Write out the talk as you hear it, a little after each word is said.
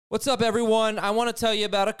What's up, everyone? I want to tell you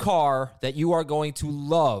about a car that you are going to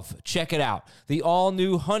love. Check it out. The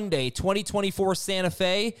all-new Hyundai 2024 Santa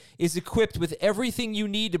Fe is equipped with everything you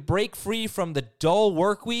need to break free from the dull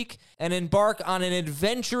work week and embark on an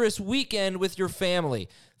adventurous weekend with your family.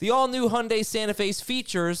 The all-new Hyundai Santa Fe's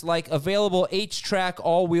features like available H-Track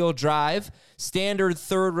all-wheel drive, standard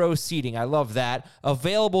third-row seating, I love that,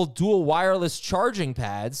 available dual wireless charging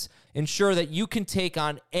pads, ensure that you can take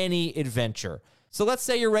on any adventure. So let's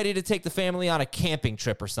say you're ready to take the family on a camping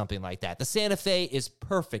trip or something like that. The Santa Fe is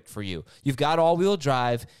perfect for you. You've got all-wheel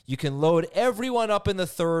drive. You can load everyone up in the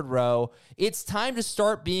third row. It's time to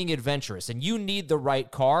start being adventurous, and you need the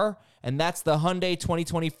right car, and that's the Hyundai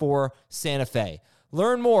 2024 Santa Fe.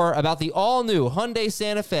 Learn more about the all-new Hyundai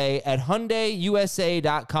Santa Fe at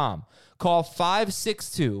HyundaiUSA.com. Call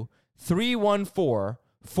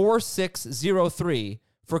 562-314-4603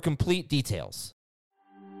 for complete details.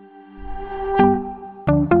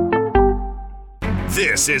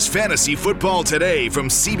 This is Fantasy Football Today from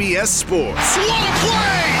CBS Sports. What a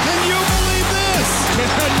play! Can you believe this?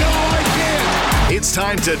 No, I can't. It's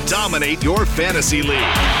time to dominate your fantasy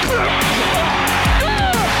league.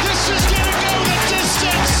 This is gonna go the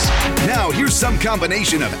distance. Now, here's some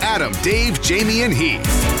combination of Adam, Dave, Jamie, and Heath.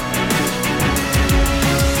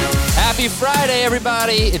 Happy Friday,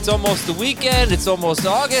 everybody. It's almost the weekend. It's almost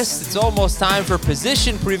August. It's almost time for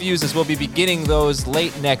position previews, as we'll be beginning those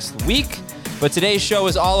late next week. But today's show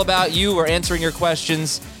is all about you. We're answering your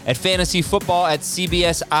questions at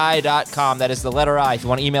fantasyfootball@cbsi.com. That is the letter I. If you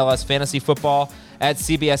want to email us,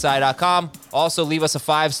 fantasyfootball@cbsi.com. Also, leave us a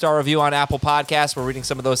 5-star review on Apple Podcasts. We're reading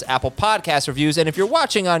some of those Apple Podcast reviews. And if you're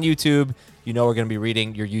watching on YouTube, you know we're going to be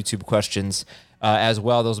reading your YouTube questions as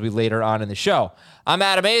well. Those will be later on in the show. I'm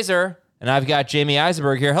Adam Azer, and I've got Jamie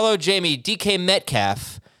Eisenberg here. Hello, Jamie. DK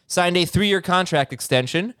Metcalf signed a 3-year contract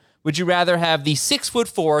extension. Would you rather have the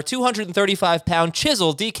 6'4", 235-pound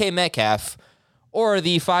chisel DK Metcalf or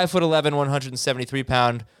the 5'11",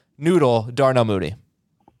 173-pound noodle Darnell Mooney?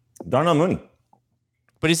 Darnell Mooney.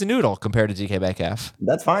 But he's a noodle compared to DK Metcalf.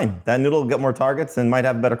 That's fine. That noodle will get more targets and might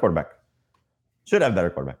have a better quarterback. Should have a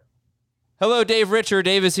better quarterback. Hello, Dave Richer.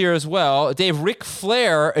 Dave is here as well. Dave, Ric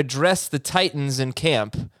Flair addressed the Titans in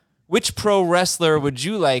camp. Which pro wrestler would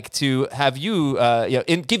you like to have you,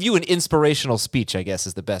 give you an inspirational speech, I guess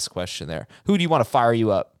is the best question there. Who do you want to fire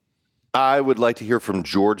you up? I would like to hear from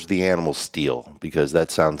George the Animal Steel, because that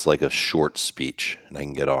sounds like a short speech, and I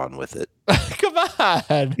can get on with it. Come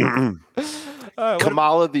on.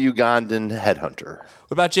 Kamala the Ugandan headhunter.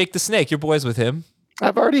 What about Jake the Snake? You're boys with him.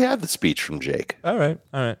 I've already had the speech from Jake. All right.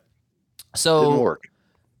 So didn't work.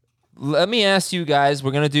 Let me ask you guys,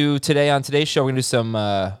 we're going to do today on today's show, we're going to do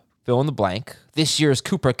some fill in the blank. This year's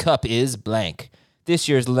Cooper Kupp is blank. This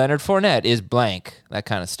year's Leonard Fournette is blank. That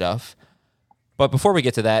kind of stuff. But before we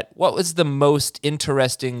get to that, what was the most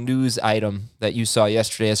interesting news item that you saw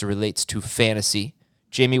yesterday as it relates to fantasy?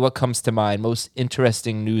 Jamie, what comes to mind? Most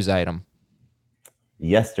interesting news item?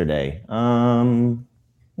 Yesterday.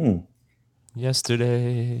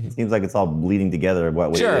 Yesterday. It seems like it's all bleeding together.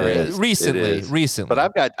 Sure. It is. Recently. But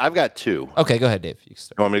I've got two. Okay, go ahead, Dave. You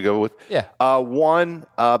start. You want me to go with? Yeah. One,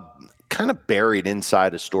 kind of buried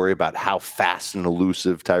inside a story about how fast and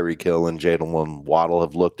elusive Tyreek Hill and Jalen Waddle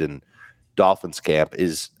have looked in Dolphins camp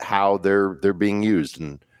is how they're being used,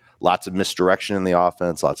 and lots of misdirection in the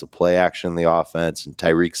offense, lots of play action in the offense. And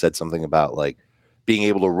Tyreek said something about like being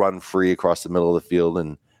able to run free across the middle of the field,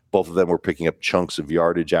 and both of them were picking up chunks of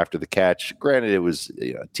yardage after the catch. Granted, it was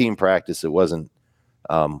team practice. It wasn't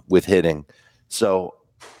with hitting. So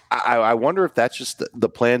I wonder if that's just the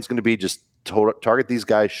plan's going to be just target these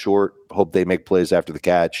guys short, hope they make plays after the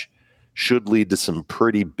catch. Should lead to some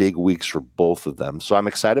pretty big weeks for both of them. So I'm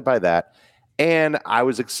excited by that. And I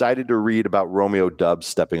was excited to read about Romeo Doubs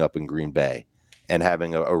stepping up in Green Bay and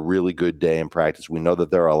having a really good day in practice. We know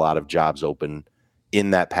that there are a lot of jobs open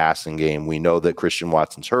in that passing game. We know that Christian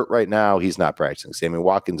Watson's hurt right now. He's not practicing. Sammy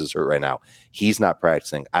Watkins is hurt right now. He's not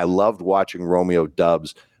practicing. I loved watching Romeo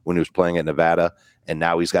Doubs when he was playing at Nevada, and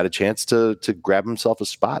now he's got a chance to grab himself a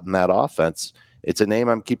spot in that offense. It's a name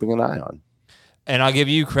I'm keeping an eye on. And I'll give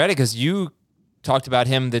you credit because you talked about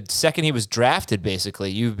him the second he was drafted, basically.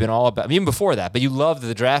 You've been all about, even before that, but you loved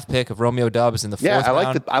the draft pick of Romeo Doubs in the fourth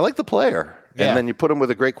round. I like the player. Yeah. And then you put him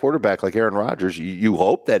with a great quarterback like Aaron Rodgers. You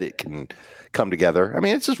hope that it can come together. I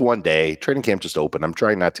mean, it's just one day. Training camp just opened. I'm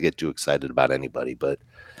trying not to get too excited about anybody, but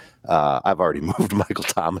I've already moved Michael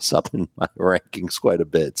Thomas up in my rankings quite a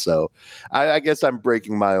bit. So I guess I'm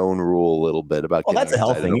breaking my own rule a little bit about getting that's a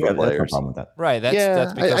health excited thing. over That's no players. problem with that. Right.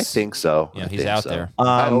 That's because I think so. He's out there.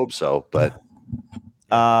 I hope so, but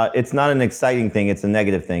It's not an exciting thing. It's a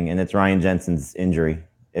negative thing, and it's Ryan Jensen's injury.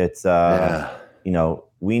 It's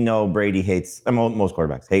we know Brady hates. Most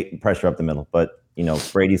quarterbacks hate pressure up the middle, but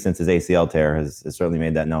Brady, since his ACL tear, has certainly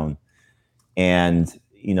made that known. And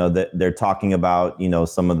they're talking about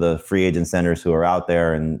some of the free agent centers who are out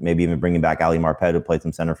there, and maybe even bringing back Ali Marpet, who played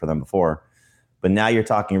some center for them before. But now you're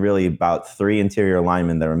talking really about 3 interior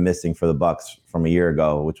linemen that are missing for the Bucs from a year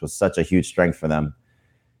ago, which was such a huge strength for them.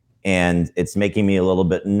 And it's making me a little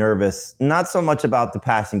bit nervous, not so much about the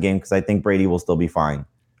passing game, because I think Brady will still be fine,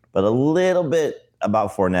 but a little bit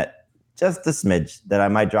about Fournette, just a smidge, that I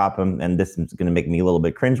might drop him. And this is going to make me a little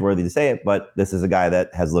bit cringeworthy to say it, but this is a guy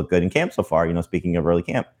that has looked good in camp so far. Speaking of early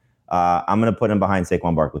camp, I'm going to put him behind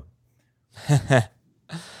Saquon Barkley.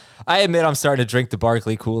 I admit I'm starting to drink the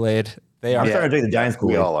Barkley Kool-Aid. I'm starting to drink the Giants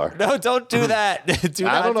Kool-Aid. We all are. No, don't do that.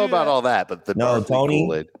 I don't know about all that, but the Barkley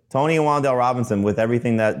Kool-Aid. Tony and Wan'Dale Robinson, with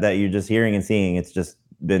everything that you're just hearing and seeing, it's just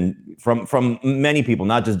been from many people,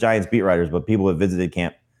 not just Giants beat writers, but people who have visited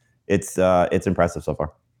camp. It's impressive so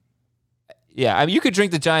far. Yeah, I mean, you could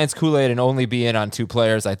drink the Giants Kool-Aid and only be in on 2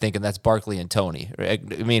 players, I think, and that's Barkley and Tony. I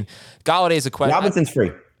mean, Galladay's a question. Robinson's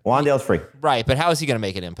free. Wan'Dale's free. Right, but how is he going to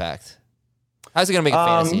make an impact? How's he going to make a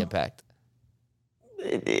fantasy impact?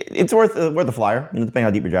 It's worth a flyer, depending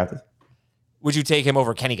how deep your draft is. Would you take him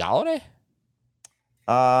over Kenny Galladay?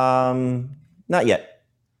 Not yet.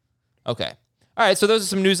 Okay. All right, so those are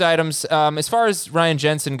some news items. As far as Ryan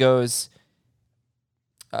Jensen goes,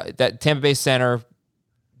 that Tampa Bay center,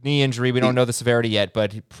 knee injury, we don't know the severity yet,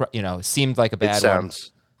 but seemed like a bad one.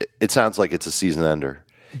 It sounds like it's a season ender.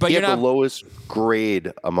 But he had the lowest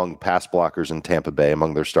grade among pass blockers in Tampa Bay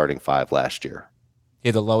among their starting 5 last year. He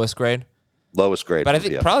had the lowest grade? Lowest grade. But I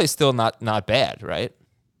think probably still not bad, right?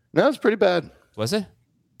 No, it's pretty bad. Was it?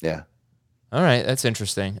 Yeah. All right, that's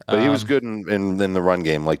interesting. But he was good in the run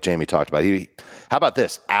game, like Jamie talked about. How about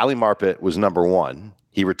this? Ali Marpet was number 1.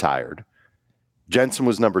 He retired. Jensen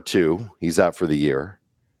was number 2. He's out for the year.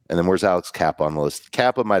 And then where's Alex Kappa on the list?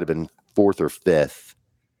 Kappa might have been 4th or 5th,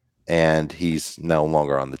 and he's no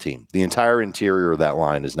longer on the team. The entire interior of that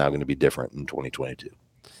line is now going to be different in 2022.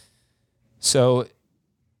 So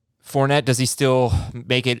Fournette, does he still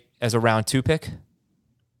make it as a round 2 pick?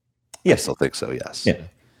 Yes. I still think so, yes. Yeah.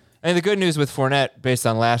 And the good news with Fournette, based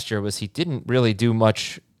on last year, was he didn't really do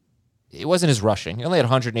much. It wasn't his rushing. He only had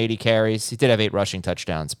 180 carries. He did have 8 rushing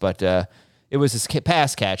touchdowns, but it was his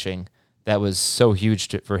pass catching that was so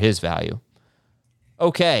huge for his value.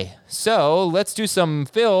 Okay, so let's do some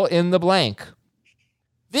fill in the blank.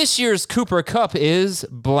 This year's Cooper Kupp is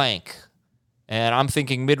blank. And I'm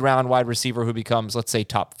thinking mid-round wide receiver who becomes, let's say,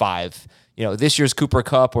 top 5. This year's Cooper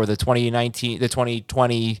Kupp or the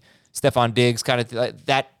 2020 Stephon Diggs, kind of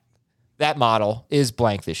that model is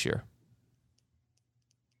blank this year.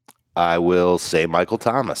 I will say Michael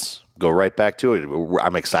Thomas. Go right back to it.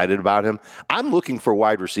 I'm excited about him. I'm looking for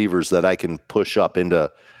wide receivers that I can push up into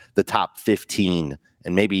the top 15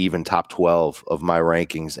 and maybe even top 12 of my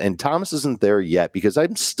rankings. And Thomas isn't there yet because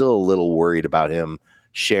I'm still a little worried about him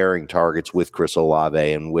sharing targets with Chris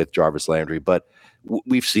Olave and with Jarvis Landry. But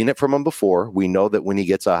we've seen it from him before. We know that when he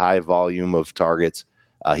gets a high volume of targets,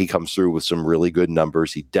 he comes through with some really good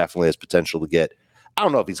numbers. He definitely has potential to get, I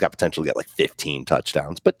don't know if he's got potential to get like 15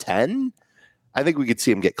 touchdowns, but 10? I think we could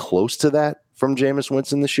see him get close to that from Jameis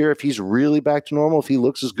Winston this year. If he's really back to normal, if he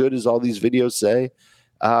looks as good as all these videos say,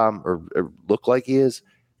 or look like he is,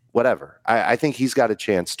 whatever. I think he's got a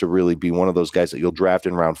chance to really be one of those guys that you'll draft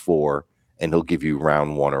in round 4 and he'll give you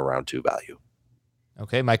round 1 or round 2 value.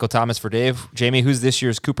 Okay, Michael Thomas for Dave. Jamie, who's this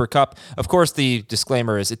year's Cooper Kupp? Of course, the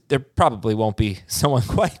disclaimer is there probably won't be someone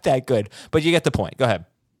quite that good, but you get the point. Go ahead.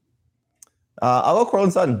 I'll go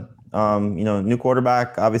Courtland Sutton. New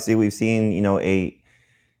quarterback. Obviously, we've seen,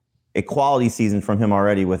 a quality season from him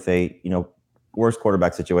already with a, worst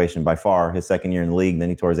quarterback situation by far, his second year in the league. Then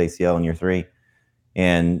he tore his ACL in year 3.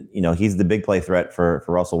 And, he's the big play threat for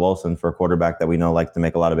Russell Wilson, for a quarterback that we know likes to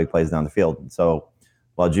make a lot of big plays down the field. So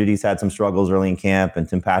while Judy's had some struggles early in camp and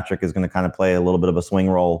Tim Patrick is going to kind of play a little bit of a swing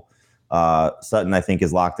role, Sutton, I think,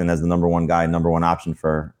 is locked in as the number 1 guy, number 1 option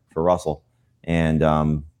for Russell. And,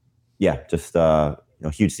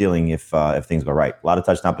 huge ceiling if things go right. A lot of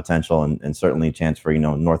touchdown potential and certainly a chance for,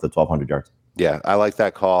 north of 1,200 yards. Yeah, I like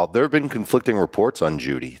that call. There have been conflicting reports on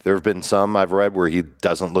Judy. There have been some I've read where he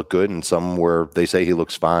doesn't look good and some where they say he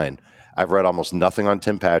looks fine. I've read almost nothing on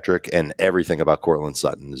Tim Patrick and everything about Courtland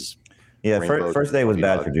Sutton. First day was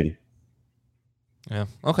bad for Judy. Yeah,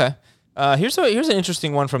 okay. Here's an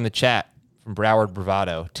interesting one from the chat from Broward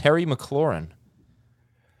Bravado. Terry McLaurin.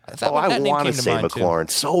 I want to say McLaurin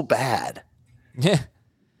so bad. Yeah.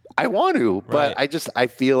 I want to, but right. I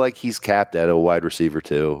feel like he's capped at a wide receiver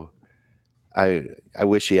too. I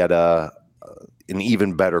wish he had an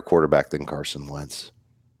even better quarterback than Carson Wentz.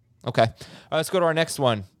 Okay. Let's go to our next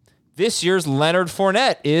one. This year's Leonard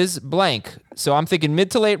Fournette is blank. So I'm thinking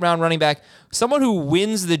mid to late round running back, someone who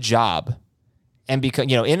wins the job and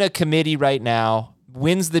in a committee right now,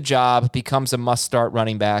 wins the job, becomes a must-start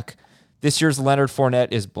running back. This year's Leonard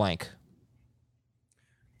Fournette is blank.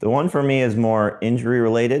 The one for me is more injury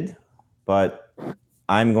related, but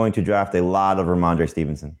I'm going to draft a lot of Ramondre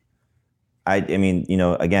Stevenson. I mean,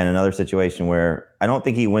 again, another situation where I don't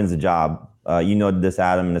think he wins the job. This,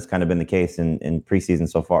 Adam, and it's kind of been the case in preseason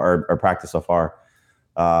so far, or practice so far.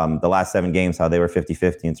 The last 7 games, how they were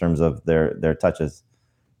 50-50 in terms of their touches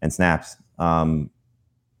and snaps.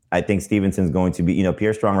 I think Stevenson's going to be,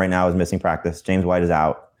 Pierre Strong right now is missing practice. James White is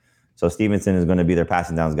out. So Stevenson is going to be their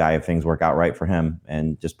passing downs guy if things work out right for him.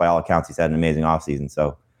 And just by all accounts, he's had an amazing offseason.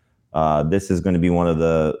 So this is going to be one of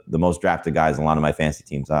the most drafted guys in a lot of my fantasy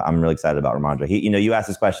teams. I'm really excited about Ramondre. You asked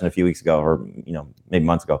this question a few weeks ago, or maybe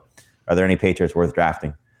months ago. Are there any Patriots worth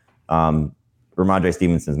drafting? Ramondre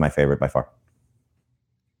Stevenson is my favorite by far.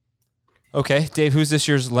 Okay, Dave, who's this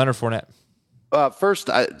year's Leonard Fournette? First,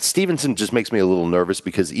 Stevenson just makes me a little nervous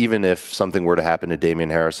because even if something were to happen to Damian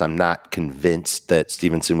Harris, I'm not convinced that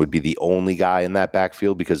Stevenson would be the only guy in that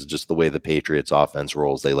backfield because of just the way the Patriots offense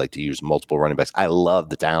rolls. They like to use multiple running backs. I love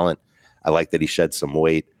the talent. I like that he shed some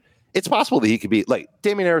weight. It's possible that he could be like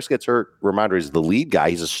Damian Harris gets hurt. Ramondre is the lead guy.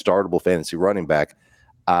 He's a startable fantasy running back.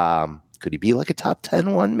 Could he be like a top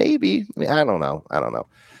 10 one? Maybe. I mean, I don't know.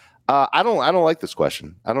 I don't like this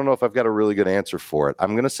question. I don't know if I've got a really good answer for it.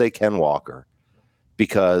 I'm going to say Ken Walker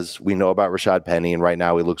because we know about Rashad Penny, and right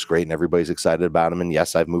now he looks great and everybody's excited about him. And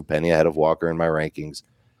yes, I've moved Penny ahead of Walker in my rankings,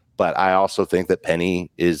 but I also think that Penny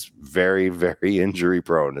is very, very injury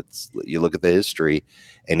prone. You look at the history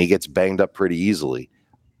and he gets banged up pretty easily.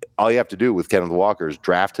 All you have to do with Kenneth Walker is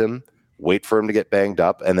draft him, wait for him to get banged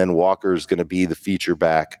up, and then Walker is going to be the feature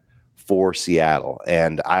back for Seattle.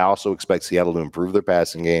 And I also expect Seattle to improve their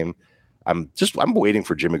passing game. I'm waiting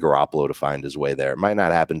for Jimmy Garoppolo to find his way there. It might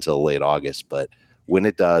not happen until late August, but when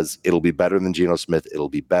it does, it'll be better than Geno Smith. It'll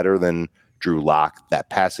be better than Drew Lock. That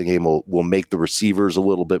passing game will make the receivers a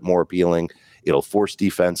little bit more appealing. It'll force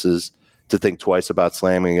defenses to think twice about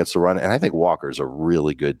slamming against the run. And I think Walker's a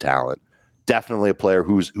really good talent. Definitely a player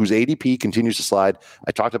whose ADP continues to slide.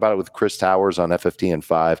 I talked about it with Chris Towers on FFT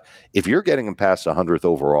 5. If you're getting him past 100th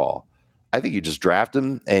overall, I think you just draft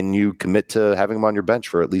him and you commit to having him on your bench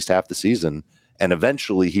for at least half the season, and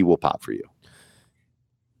eventually he will pop for you.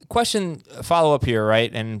 Question, follow up here,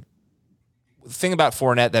 right? And the thing about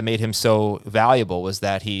Fournette that made him so valuable was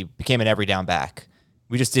that he became an every down back.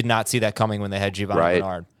 We just did not see that coming when they had Giovanni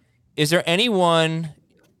Bernard. Is there anyone?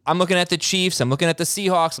 I'm looking at the Chiefs. I'm looking at the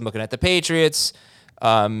Seahawks. I'm looking at the Patriots.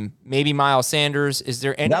 Maybe Miles Sanders. Is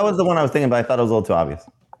there any? That was the one I was thinking, but I thought it was a little too obvious.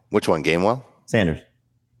 Which one? Gainwell? Sanders.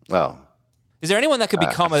 Oh. Is there anyone that could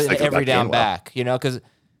become an every down back? Because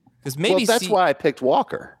maybe that's why I picked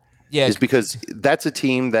Walker. Yeah, is because that's a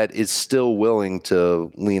team that is still willing to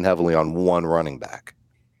lean heavily on one running back.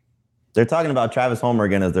 They're talking about Travis Homer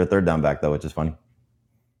again as their third down back, though, which is funny.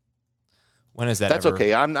 When is that? That's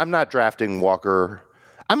okay. I'm not drafting Walker.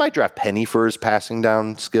 I might draft Penny for his passing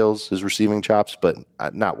down skills, his receiving chops, but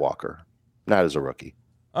not Walker. Not as a rookie.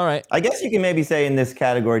 All right. I guess you can maybe say in this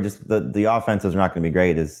category, just the offenses are not going to be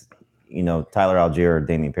great. Is Tyler Algier or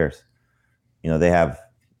Dameon Pierce? They have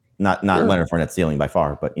not sure. Leonard Fournette's ceiling by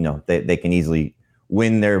far, but they can easily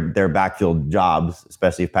win their backfield jobs,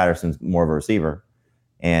 especially if Patterson's more of a receiver,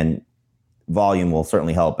 and volume will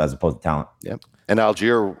certainly help as opposed to talent. Yep. And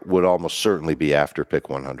Algier would almost certainly be after pick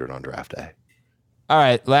 100 on draft day. All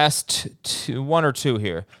right, last one or two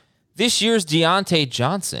here. This year's Deontay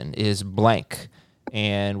Johnson is blank.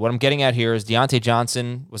 And what I'm getting at here is Deontay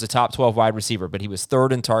Johnson was a top 12 wide receiver, but he was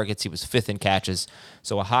third in targets. He was fifth in catches.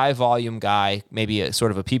 So a high volume guy, maybe a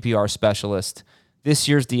sort of a PPR specialist. This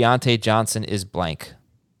year's Deontay Johnson is blank.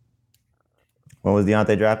 When was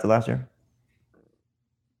Deontay drafted last year?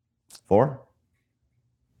 4?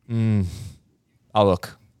 I'll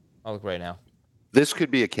look right now. This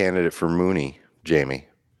could be a candidate for Mooney, Jamie.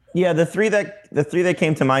 Yeah, the three that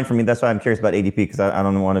came to mind for me, that's why I'm curious about ADP, because I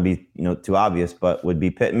don't want to be too obvious, but would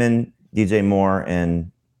be Pittman, DJ Moore,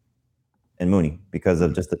 and Mooney because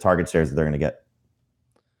of just the target shares that they're going to get.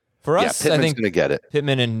 For us, Pittman's I think going to get it.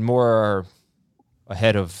 Pittman and Moore are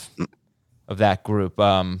ahead of that group.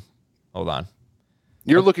 Hold on.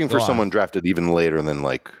 You're looking for someone drafted even later than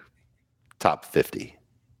like top 50.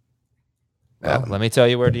 Well, let me tell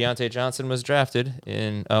you where Deontay Johnson was drafted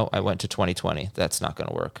in. Oh, I went to 2020. That's not going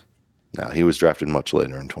to work. No, he was drafted much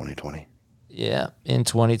later in 2020. Yeah, in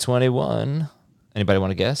 2021. Anybody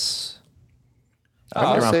want to guess? I'm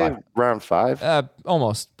going to Round say five. round 5.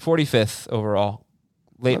 Almost 45th overall,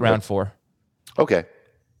 late Okay. round 4. Okay.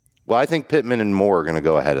 Well, I think Pittman and Moore are going to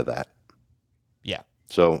go ahead of that. Yeah.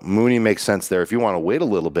 So Mooney makes sense there. If you want to wait a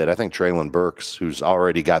little bit, I think Traylon Burks, who's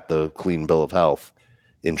already got the clean bill of health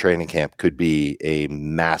in training camp, could be a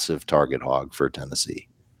massive target hog for Tennessee.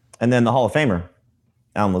 And then the Hall of Famer,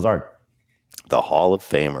 Alan Lazard. The Hall of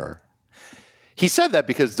Famer. He said that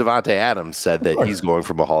because Devontae Adams said that he's going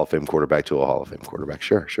from a Hall of Fame quarterback to a Hall of Fame quarterback.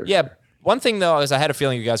 Sure. Yeah. One thing, though, is I had a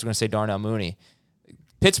feeling you guys were going to say Darnell Mooney.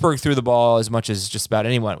 Pittsburgh threw the ball as much as just about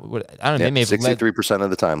anyone. I don't know. They may have 63%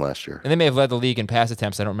 of the time last year. And they may have led the league in pass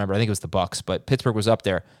attempts. I don't remember. I think it was the Bucks, but Pittsburgh was up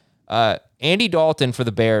there. Andy Dalton for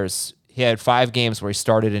the Bears, he had 5 games where he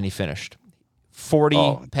started and he finished.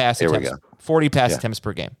 40 pass attempts. 40 pass attempts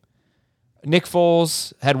per game. Nick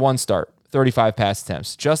Foles had 1 start, 35 pass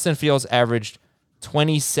attempts. Justin Fields averaged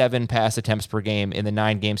 27 pass attempts per game in the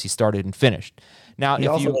 9 games he started and finished. Now, He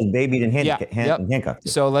also was babied and handcuffed.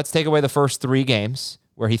 So let's take away the first 3 games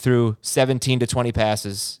where he threw 17 to 20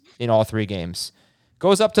 passes in all 3 games.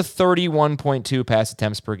 Goes up to 31.2 pass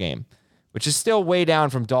attempts per game, which is still way down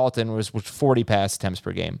from Dalton, which was 40 pass attempts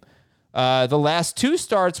per game. The last 2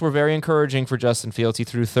 starts were very encouraging for Justin Fields. He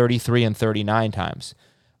threw 33 and 39 times.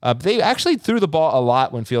 They actually threw the ball a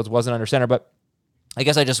lot when Fields wasn't under center, but I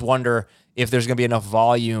guess I just wonder if there's going to be enough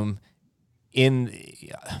volume in.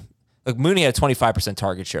 Like Mooney had a 25%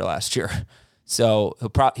 target share last year, so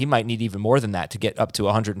he might need even more than that to get up to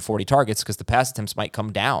 140 targets because the pass attempts might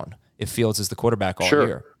come down if Fields is the quarterback all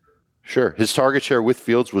year. Sure. His target share with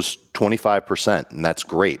Fields was 25%, and that's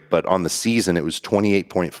great. But on the season, it was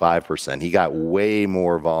 28.5%. He got way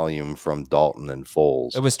more volume from Dalton and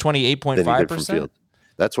Foles. It was 28.5%?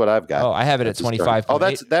 That's what I've got. Oh, I have it at 25.8.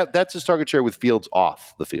 Oh, that's his target share with Fields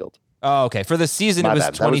off the field. Oh, okay. For the season, it was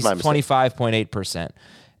 25.8%.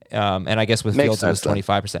 And I guess with Fields, it was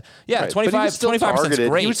 25%. Yeah, right. 25% is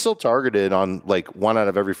great. He was still targeted on like 1 out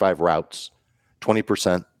of every 5 routes,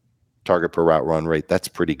 20% target per route run rate. That's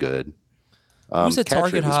pretty good. Who's a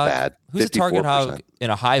target hog? Bad, who's a target hog in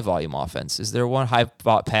a high volume offense? Is there one high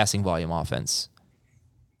passing volume offense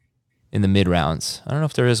in the mid rounds? I don't know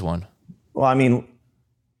if there is one. Well, I mean,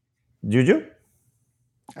 Juju?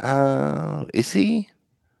 Is he?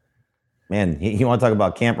 Man, you want to talk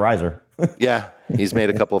about Camp Riser. Yeah, he's made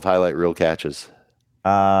a couple of highlight reel catches.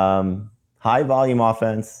 High volume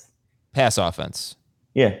offense. Pass offense.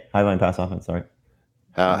 Yeah, high volume pass offense, sorry.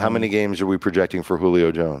 How many games are we projecting for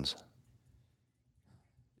Julio Jones?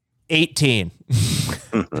 18.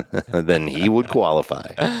 Then he would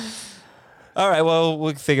qualify. All right, well,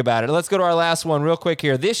 we'll think about it. Let's go to our last one real quick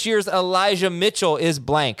here. This year's Elijah Mitchell is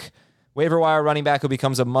blank. Waiver wire running back who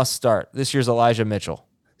becomes a must start. This year's Elijah Mitchell.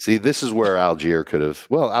 See, this is where Algier could have.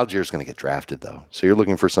 Well, Algier's going to get drafted, though. So you're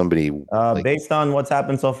looking for somebody. Based on what's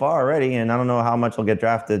happened so far already, and I don't know how much will get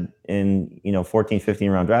drafted in 14, 15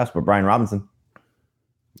 round drafts, but Brian Robinson.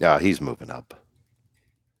 Yeah, he's moving up.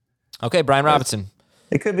 Okay, Brian Robinson.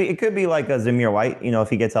 It could be like a Zamir White, if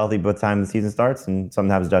he gets healthy by the time the season starts, and something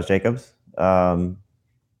happens to Josh Jacobs. I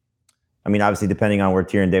mean, obviously, depending on where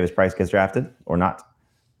Tyrion Davis-Price gets drafted or not.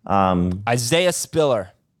 Isaiah Spiller.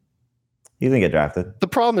 He didn't get drafted. The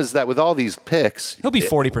problem is that with all these picks, he'll be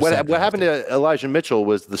 40%. What happened to Elijah Mitchell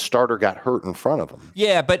was the starter got hurt in front of him.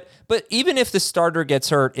 Yeah, but even if the starter gets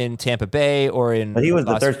hurt in Tampa Bay or in he was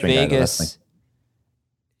Las the third string Vegas,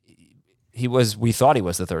 guy, we thought he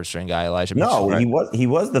was the third string guy, Elijah Mitchell. No, right? he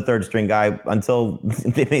was the third string guy until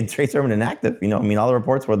they made Trey Sermon inactive. I mean, all the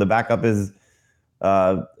reports were the backup is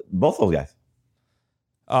both those guys.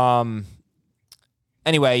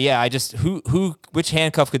 Anyway, yeah, I just which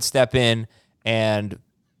handcuff could step in and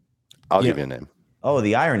I'll give you a name. Oh,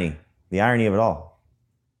 the irony of it all.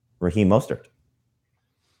 Raheem Mostert.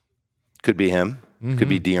 Could be him. Mm-hmm. Could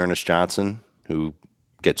be Dearness Johnson, who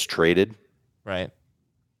gets traded. Right.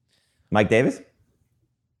 Mike Davis?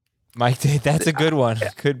 That's a good one.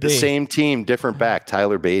 Could be. The same team, different back,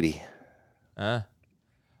 Tyler Beatty. All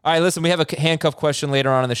right, listen, we have a handcuff question later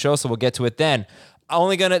on in the show, so we'll get to it then.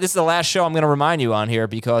 This is the last show I'm going to remind you on here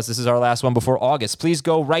because this is our last one before August. Please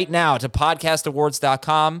go right now to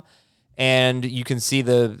podcastawards.com and you can see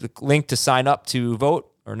the link to sign up to vote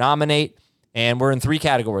or nominate. And we're in 3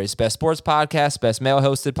 categories: Best Sports Podcast, Best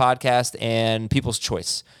Male-Hosted Podcast, and People's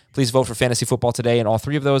Choice. Please vote for Fantasy Football Today in all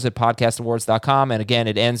 3 of those at podcastawards.com. And again,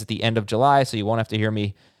 it ends at the end of July, so you won't have to hear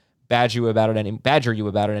me badger you about it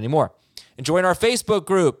anymore. And join our Facebook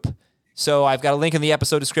group. So I've got a link in the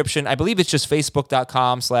episode description. I believe it's just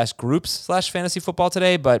facebook.com/groups/fantasy football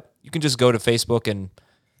today, but you can just go to Facebook and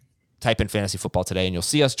type in Fantasy Football Today and you'll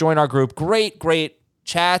see us. Join our group. Great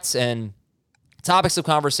chats and topics of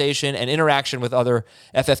conversation and interaction with other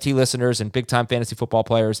FFT listeners and big-time fantasy football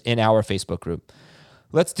players in our Facebook group.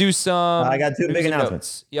 Let's do some... I got two big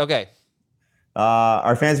announcements. Yeah, okay.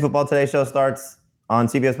 Our Fantasy Football Today show starts on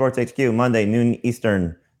CBS Sports HQ, Monday, noon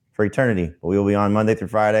Eastern, for eternity. We will be on Monday through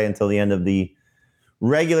Friday until the end of the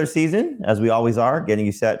regular season, as we always are, getting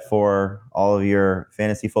you set for all of your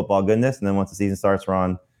fantasy football goodness. And then once the season starts, we're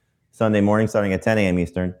on Sunday morning, starting at 10 a.m.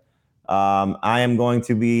 Eastern. I am going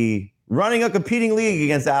to be running a competing league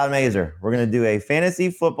against Adam Azer. We're going to do a Fantasy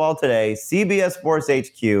Football Today, CBS Sports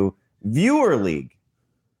HQ viewer league.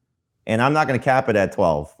 And I'm not going to cap it at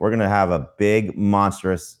 12. We're going to have a big,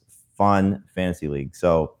 monstrous, fun fantasy league.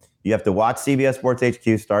 So you have to watch CBS Sports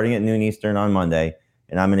HQ starting at noon Eastern on Monday.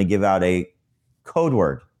 And I'm going to give out a code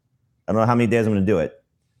word. I don't know how many days I'm going to do it,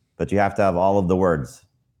 but you have to have all of the words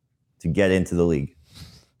to get into the league.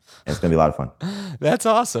 And it's going to be a lot of fun. That's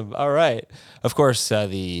awesome. All right. Of course,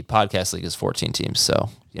 the podcast league is 14 teams, so,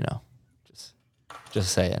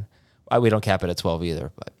 just saying. We don't cap it at 12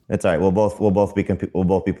 either, but that's all right. We'll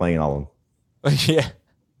both be playing all of them. Yeah.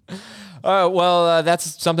 All right. Well,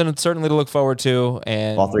 that's something certainly to look forward to,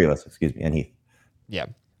 and all three of us, and Heath. Yeah.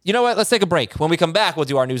 You know what? Let's take a break. When we come back, we'll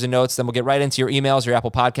do our news and notes. Then we'll get right into your emails, your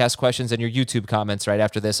Apple Podcast questions, and your YouTube comments right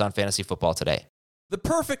after this on Fantasy Football Today. The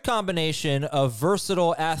perfect combination of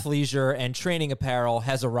versatile athleisure and training apparel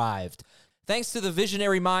has arrived. Thanks to the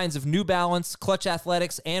visionary minds of New Balance, Clutch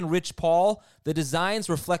Athletics, and Rich Paul, the designs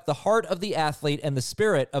reflect the heart of the athlete and the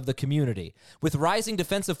spirit of the community. With rising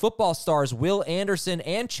defensive football stars Will Anderson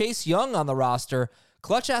and Chase Young on the roster,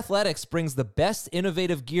 Clutch Athletics brings the best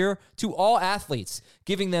innovative gear to all athletes,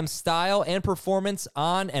 giving them style and performance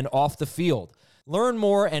on and off the field. Learn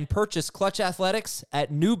more and purchase Clutch Athletics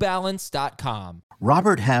at newbalance.com.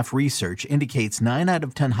 Robert Half research indicates 9 out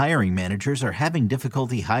of 10 hiring managers are having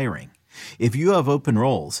difficulty hiring. If you have open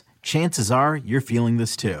roles, chances are you're feeling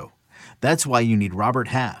this too. That's why you need Robert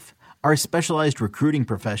Half. Our specialized recruiting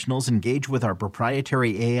professionals engage with our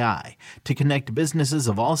proprietary AI to connect businesses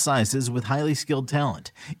of all sizes with highly skilled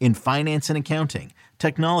talent in finance and accounting,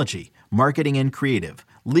 technology, marketing and creative,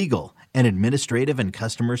 legal, and administrative and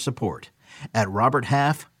customer support. At Robert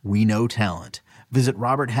Half, we know talent. Visit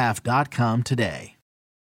roberthalf.com today.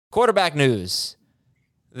 Quarterback news.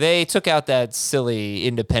 They took out that silly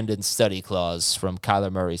independent study clause from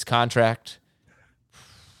Kyler Murray's contract.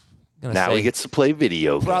 Now he gets to play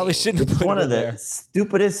video games. Probably shouldn't have put one it of the there.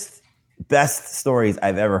 stupidest, best stories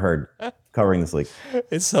I've ever heard covering this league.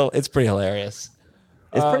 It's pretty hilarious.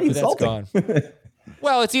 It's pretty but insulting. that's gone.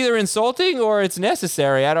 Well, it's either insulting or it's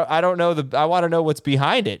necessary. I don't know I want to know what's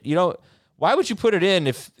behind it. Why would you put it in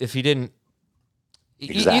if he didn't?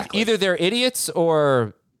 Exactly. Either they're idiots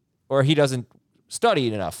or he doesn't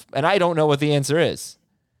study enough, and I don't know what the answer is.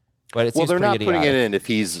 But it seems they're not idiotic. putting it in if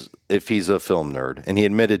he's a film nerd, and he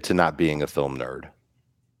admitted to not being a film nerd.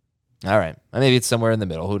 All right, maybe it's somewhere in the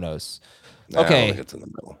middle. Who knows? I don't Okay, think it's in the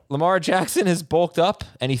middle. Lamar Jackson has bulked up,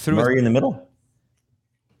 and he threw Murray in the middle.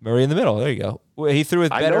 Murray in the middle. There you go. He threw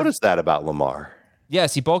with I better. noticed that about Lamar.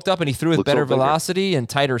 Yes, he bulked up and he threw with Looks better a little bigger. velocity and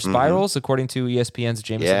tighter spirals, according to ESPN's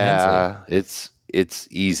Jameson Hensley. Yeah, it's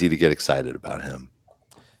easy to get excited about him.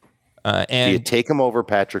 Do you And take him over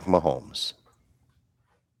Patrick Mahomes?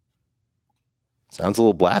 Sounds a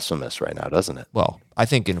little blasphemous right now, doesn't it? well, I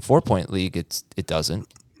think in a 4-point league, it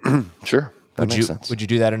doesn't. Sure, that makes sense. Would you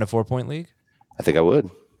do that in a 4-point league? I think I would.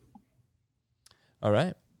 All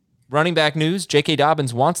right. Running back news: J.K.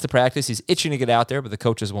 Dobbins wants to practice. He's itching to get out there, but the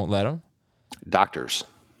coaches won't let him. Doctors.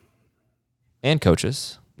 And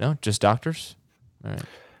coaches? No, just doctors. All right.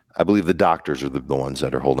 I believe the doctors are the ones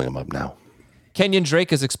that are holding him up now. Kenyon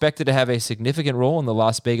Drake is expected to have a significant role in the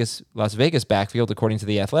Las Vegas backfield, according to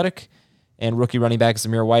The Athletic. And rookie running back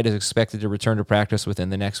Zamir White is expected to return to practice within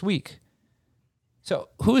the next week. So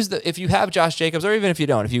if you have Josh Jacobs, or even if you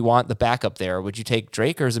don't, if you want the backup there, would you take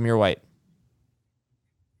Drake or Zamir White?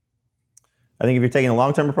 I think if you're taking a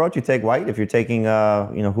long-term approach, you take White. If you're taking,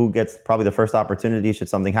 who gets probably the first opportunity should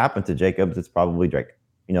something happen to Jacobs, it's probably Drake.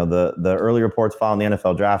 The early reports following the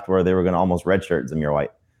NFL draft where they were going to almost redshirt Zamir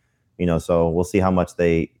White. So we'll see how much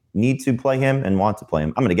they need to play him and want to play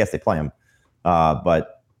him. I'm going to guess they play him,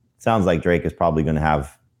 but it sounds like Drake is probably going to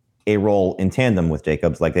have a role in tandem with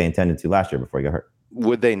Jacobs like they intended to last year before he got hurt.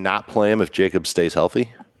 Would they not play him if Jacobs stays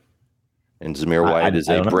healthy? And Zamir White is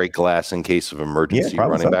a break glass in case of emergency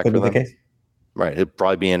running back for them? Right. He'll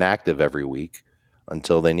probably be inactive every week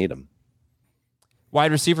until they need him.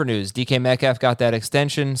 Wide receiver news. DK Metcalf got that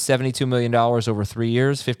extension, $72 million over 3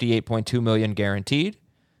 years, $58.2 million guaranteed.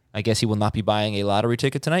 I guess he will not be buying a lottery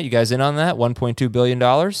ticket tonight. You guys in on that? $1.2 billion?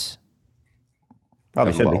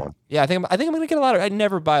 Probably should be. Yeah, I think I'm going to get a lottery. I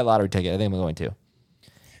never buy a lottery ticket. I think I'm going to.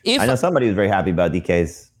 I know somebody who's very happy about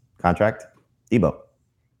DK's contract. Debo.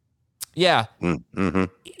 Yeah. Mm-hmm.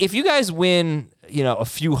 If you guys win, a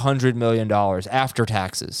few $100 million after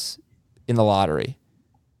taxes in the lottery,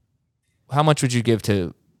 how much would you give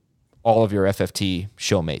to all of your FFT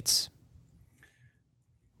showmates?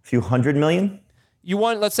 A few $100 million?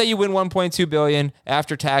 Let's say you win $1.2 billion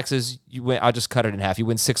after taxes. You win. I'll just cut it in half. You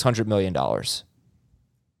win $600 million. How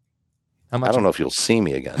much? I don't know if you'll see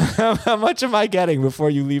me again. How much am I getting before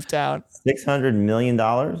you leave town? $600 million?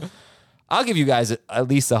 I'll give you guys at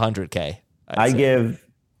least $100K. I give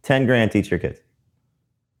 10 grand to each of your kids.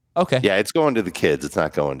 Okay. Yeah, it's going to the kids. It's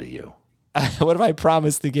not going to you. What if I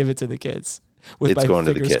promise to give it to the kids? It's going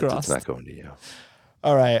to the kids. Crossed. It's not going to you.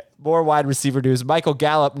 All right. More wide receiver news. Michael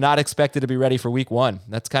Gallup not expected to be ready for week 1.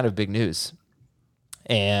 That's kind of big news.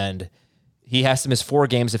 And he has to miss 4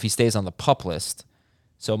 games if he stays on the PUP list.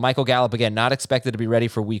 So Michael Gallup, again, not expected to be ready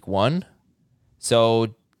for week 1.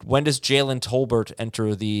 So when does Jalen Tolbert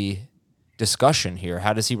enter the discussion here?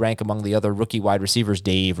 How does he rank among the other rookie wide receivers,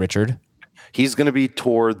 Dave, Richard? He's going to be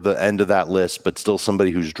toward the end of that list, but still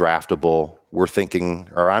somebody who's draftable.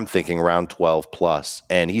 I'm thinking around 12 plus,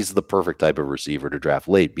 and he's the perfect type of receiver to draft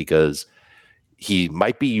late because he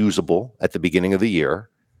might be usable at the beginning of the year,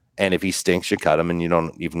 and if he stinks, you cut him, and you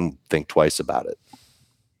don't even think twice about it.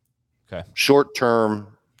 Okay. Short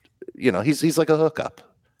term, he's like a hookup,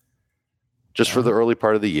 just for the early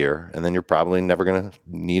part of the year, and then you're probably never going to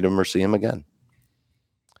need him or see him again.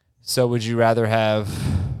 So would you rather have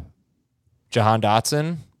Jahan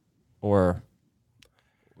Dotson or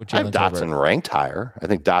I have Dotson ranked higher. I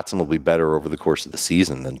think Dotson will be better over the course of the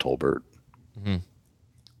season than Tolbert. Mm-hmm.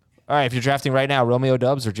 All right, if you're drafting right now, Romeo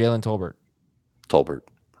Doubs or Jalen Tolbert? Tolbert.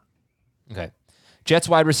 Okay. Jets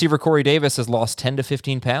wide receiver Corey Davis has lost 10 to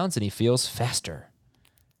 15 pounds, and he feels faster.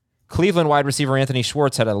 Cleveland wide receiver Anthony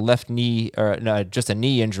Schwartz had a left knee, just a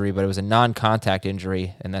knee injury, but it was a non-contact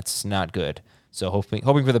injury, and that's not good. So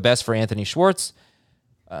hoping for the best for Anthony Schwartz.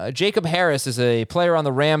 Jacob Harris is a player on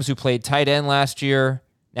the Rams who played tight end last year.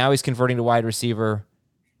 Now he's converting to wide receiver.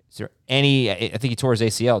 Is there I think he tore his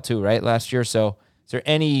ACL too, right, last year? So is there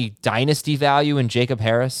any dynasty value in Jacob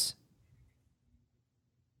Harris?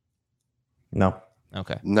 No.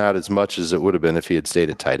 Okay. Not as much as it would have been if he had stayed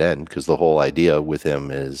at tight end, because the whole idea with him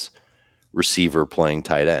is receiver playing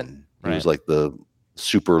tight end. He was like the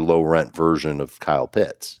super low rent version of Kyle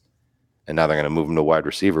Pitts. And now they're going to move him to wide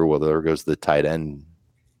receiver. Well, there goes the tight end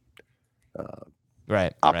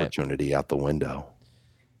opportunity out the window.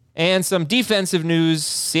 And some defensive news.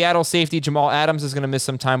 Seattle safety Jamal Adams is going to miss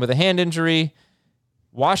some time with a hand injury.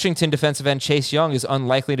 Washington defensive end Chase Young is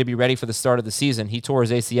unlikely to be ready for the start of the season. He tore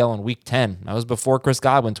his ACL in week 10. That was before Chris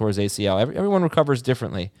Godwin tore his ACL. Everyone recovers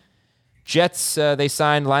differently. Jets, they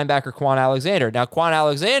signed linebacker Quan Alexander. Now, Quan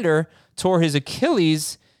Alexander tore his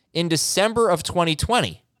Achilles in December of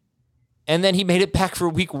 2020. And then he made it back for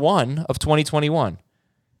week 1 of 2021.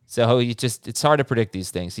 So it's hard to predict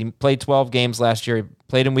these things. He played 12 games last year. He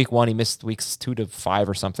played in week 1. He missed weeks 2 to 5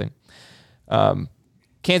 or something.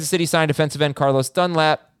 Kansas City signed defensive end Carlos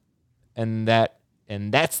Dunlap. And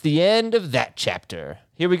that's the end of that chapter.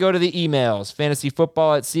 Here we go to the emails.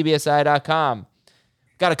 fantasyfootball@cbsi.com.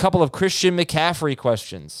 Got a couple of Christian McCaffrey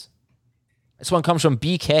questions. This one comes from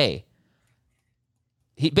BK.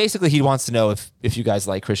 He wants to know if you guys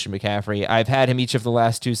like Christian McCaffrey. I've had him each of the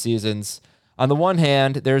last 2 seasons. On the one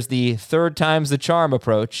hand, there's the third time's the charm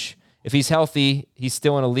approach. If he's healthy, he's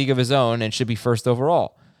still in a league of his own and should be first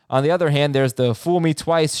overall. On the other hand, there's the fool me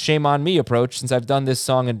twice, shame on me approach. Since I've done this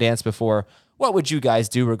song and dance before, what would you guys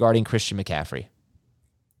do regarding Christian McCaffrey?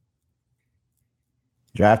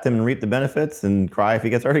 Draft him and reap the benefits and cry if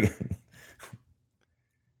he gets hurt again.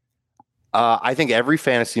 I think every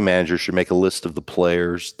fantasy manager should make a list of the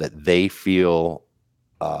players that they feel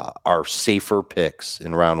are safer picks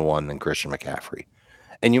in round 1 than Christian McCaffrey.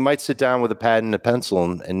 And you might sit down with a pad and a pencil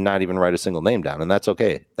and not even write a single name down, and that's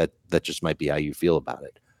okay. That just might be how you feel about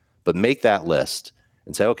it. But make that list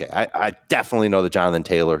and say, okay, I definitely know that Jonathan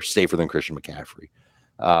Taylor safer than Christian McCaffrey.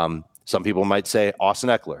 Some people might say Austin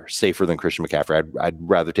Eckler safer than Christian McCaffrey. I'd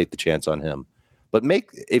rather take the chance on him. But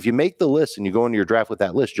if you make the list and you go into your draft with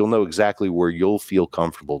that list, you'll know exactly where you'll feel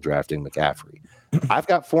comfortable drafting McCaffrey. I've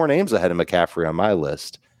got 4 names ahead of McCaffrey on my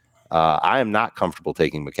list. I am not comfortable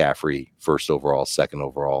taking McCaffrey first overall, second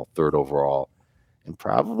overall, third overall, and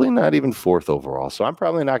probably not even fourth overall. So I'm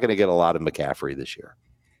probably not going to get a lot of McCaffrey this year.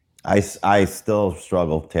 I still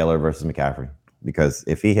struggle Taylor versus McCaffrey because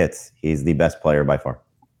if he hits, he's the best player by far.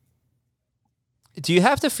 Do you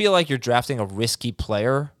have to feel like you're drafting a risky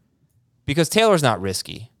player? Because Taylor's not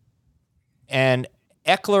risky. And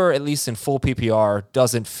Eckler, at least in full PPR,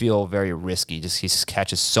 doesn't feel very risky. He just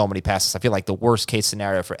catches so many passes. I feel like the worst case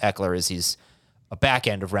scenario for Eckler is he's a back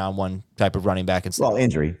end of round one type of running back instead. Well,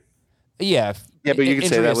 injury. Yeah. Yeah, but you can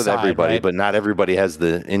say that with everybody, right? but not everybody has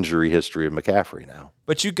the injury history of McCaffrey now.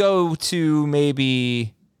 But you go to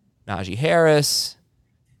maybe Najee Harris,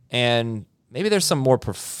 and maybe there's some more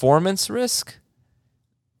performance risk.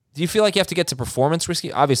 Do you feel like you have to get to performance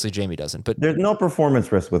risky? Obviously, Jamie doesn't, but There's no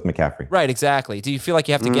performance risk with McCaffrey. right, exactly. Do you feel like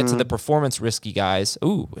you have to get to the performance risky guys?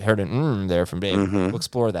 Ooh, heard an there from Dave. We'll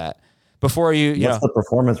explore that before you What's the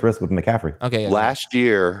performance risk with McCaffrey? Okay. Last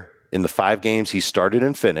year, in the 5 games he started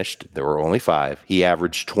and finished, there were only 5, he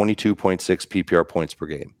averaged 22.6 PPR points per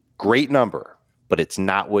game. Great number, but it's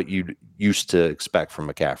not what you used to expect from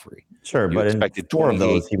McCaffrey. Sure, You but in expected 4 of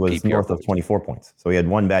those, he was PPR north of points. 24 points. So he had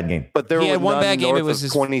one bad game. But there He was had one none bad game. north It was of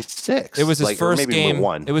his 26. It was his or first maybe game.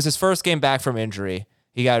 One. It was his first game back from injury.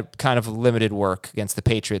 He got kind of limited work against the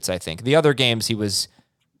Patriots, I think. The other games he was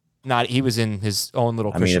not. He was in his own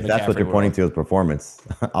little. I mean, if that's what you're pointing to as performance,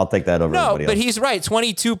 I'll take that over No, everybody but else. he's right.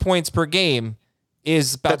 22 points per game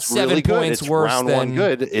is about That's 7 really good. points It's worse round than one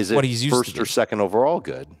good. Is it what he's used first to. or second overall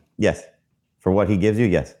good? Yes. For what he gives you,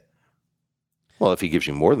 yes. Well, if he gives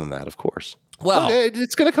you more than that, of course. Well, Look,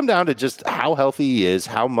 it's going to come down to just how healthy he is,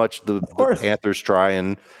 how much the Panthers try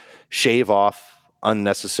and shave off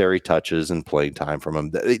unnecessary touches and playing time from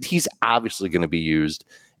him. He's obviously going to be used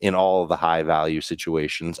in all of the high value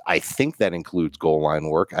situations. I think that includes goal line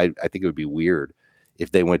work. I think it would be weird if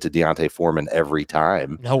they went to Deontay Foreman every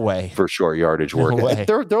time no way. for short yardage work. No way.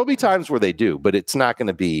 There'll be times where they do, but it's not going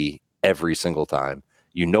to be every single time.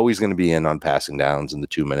 You know he's going to be in on passing downs in the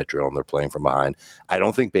 2-minute drill and they're playing from behind. I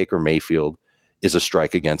don't think Baker Mayfield is a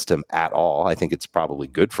strike against him at all. I think it's probably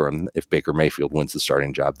good for him if Baker Mayfield wins the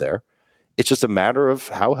starting job there. It's just a matter of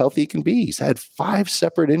how healthy he can be. He's had 5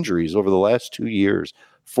 separate injuries over the last 2 years,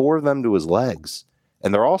 4 of them to his legs,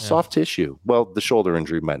 and they're all soft tissue. Well, the shoulder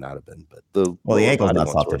injury might not have been, but the ankle's not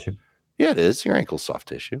ones soft were. tissue. Yeah, it is. Your ankle's soft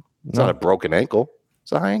tissue. It's not a broken ankle.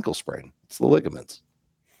 It's a high ankle sprain. It's the ligaments.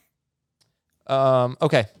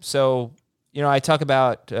 Okay, so I talk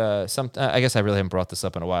about I guess I really haven't brought this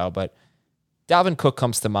up in a while, but Dalvin Cook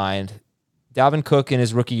comes to mind. Dalvin Cook in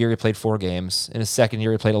his rookie year he played 4 games. In his second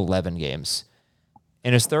year he played 11 games.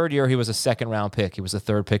 In his third year he was a second round pick. He was the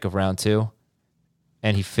 3rd pick of round 2,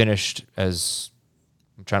 and he finished as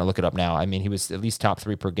I'm trying to look it up now. I mean, he was at least top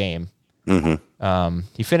 3 per game.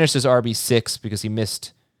 He finished as RB6 because he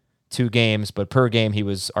missed 2 games, but per game he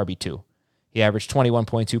was RB2. He averaged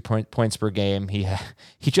 21.2 points per game. He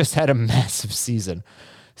just had a massive season.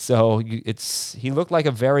 So he looked like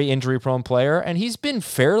a very injury-prone player, and he's been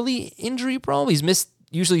fairly injury-prone. He's missed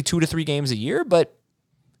usually 2 to 3 games a year, but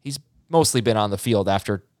he's mostly been on the field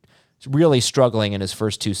after really struggling in his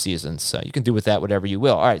first 2 seasons. So you can do with that whatever you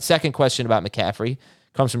will. All right, second question about McCaffrey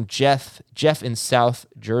comes from Jeff in South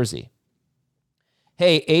Jersey.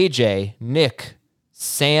 Hey, AJ, Nick,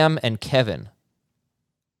 Sam, and Kevin.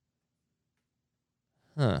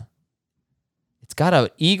 It's got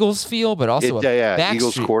a Eagles feel, but also a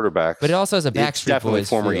Eagles Backstreet, quarterbacks. but it also has a Backstreet It's definitely Boys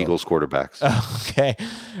former feel. Eagles quarterbacks. Oh, okay.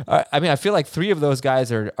 I mean, I feel like 3 of those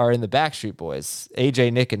guys are in the Backstreet Boys: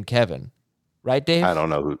 AJ, Nick, and Kevin. Right, Dave? I don't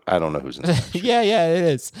know who's in the yeah, it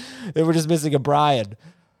is. They were just missing a Brian.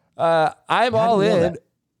 I'm all in.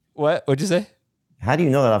 What'd you say? How do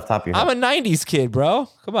you know that off the top of your head? I'm a 90s kid, bro.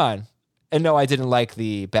 Come on. And no, I didn't like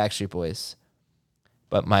the Backstreet Boys.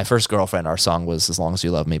 But my first girlfriend, our song was As Long As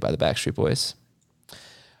You Love Me by the Backstreet Boys.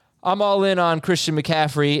 I'm all in on Christian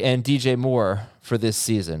McCaffrey and DJ Moore for this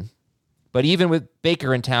season. But even with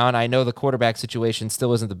Baker in town, I know the quarterback situation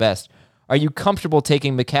still isn't the best. Are you comfortable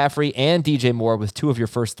taking McCaffrey and DJ Moore with 2 of your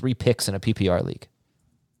first 3 picks in a PPR league?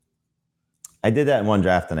 I did that in one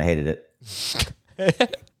draft and I hated it.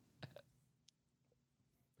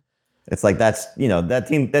 It's like that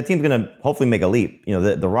team's going to hopefully make a leap.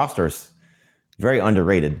 The roster's very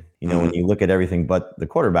underrated, when you look at everything but the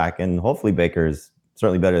quarterback, and hopefully Baker is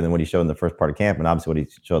certainly better than what he showed in the first part of camp and obviously what he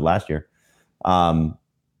showed last year. And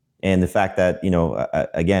the fact that,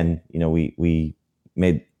 again, we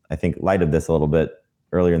made, I think, light of this a little bit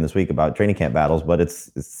earlier in this week about training camp battles, but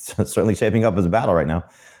it's certainly shaping up as a battle right now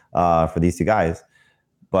for these 2 guys.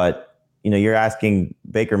 But, you're asking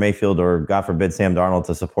Baker Mayfield or, God forbid, Sam Darnold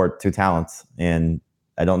to support 2 talents. And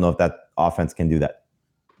I don't know if that offense can do that.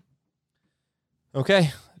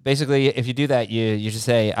 Okay. Basically, if you do that, you just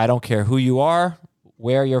say, I don't care who you are,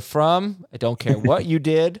 where you're from. I don't care what you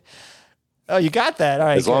did. Oh, you got that. All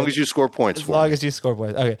right. As long as you score points for as you score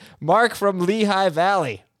points. Okay. Mark from Lehigh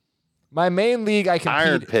Valley. My main league, I compete.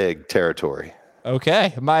 Iron Pig territory.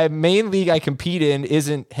 Okay. My main league I compete in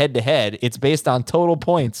isn't head-to-head. It's based on total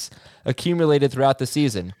points accumulated throughout the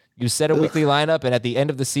season. You set a weekly lineup, and at the end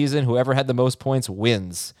of the season, whoever had the most points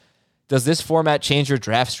wins. Does this format change your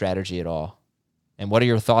draft strategy at all? And what are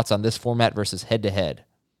your thoughts on this format versus head-to-head?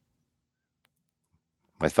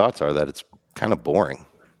 My thoughts are that it's kind of boring.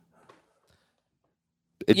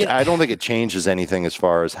 I don't think it changes anything as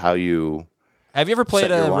far as how you. Have you ever played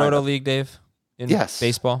set your a Roto lineup. League, Dave? In Yes.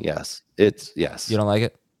 baseball? Yes. Yes. You don't like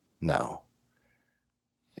it? No.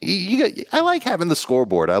 I like having the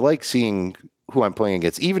scoreboard. I like seeing who I'm playing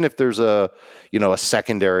against, even if there's a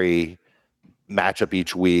secondary matchup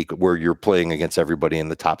each week where you're playing against everybody in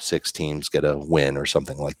the top 6 teams get a win or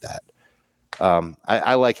something like that.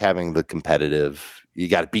 I like having the competitive. You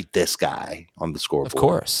got to beat this guy on the scoreboard. Of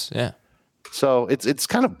course, yeah. So it's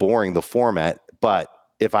kind of boring, the format, but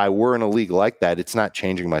if I were in a league like that, it's not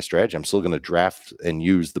changing my strategy. I'm still going to draft and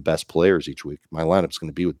use the best players each week. My lineup's going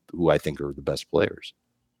to be with who I think are the best players.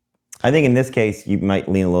 I think in this case, you might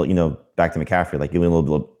lean a little, back to McCaffrey, like you lean a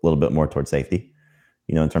little bit more towards safety,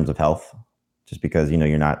 in terms of health, just because,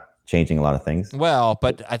 you're not changing a lot of things. Well,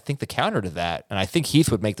 but I think the counter to that, and I think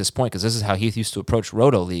Heath would make this point because this is how Heath used to approach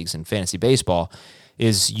Roto leagues in fantasy baseball,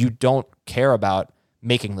 is you don't care about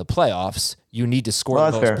making the playoffs. You need to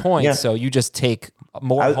score the most points, yeah. So you just take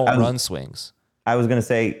more home run swings. I was going to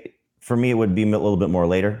say, for me, it would be a little bit more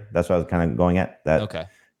later. That's what I was kind of going at. That, okay.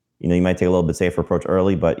 You might take a little bit safer approach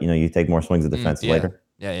early, but, you take more swings of defense later.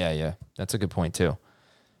 Yeah. That's a good point, too.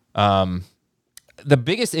 The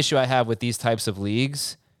biggest issue I have with these types of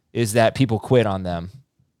leagues is that people quit on them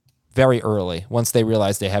very early once they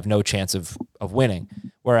realize they have no chance of winning.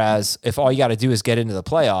 Whereas if all you got to do is get into the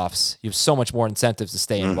playoffs, you have so much more incentives to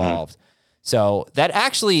stay involved. So that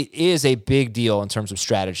actually is a big deal in terms of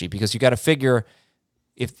strategy because you got to figure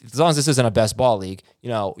as long as this isn't a best ball league,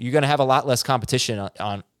 you're going to have a lot less competition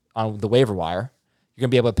on the waiver wire. You're going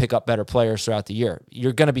to be able to pick up better players throughout the year.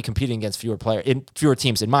 You're going to be competing against fewer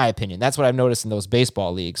teams, in my opinion. That's what I've noticed in those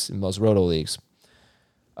baseball leagues, in those Roto leagues.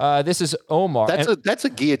 This is Omar. That's a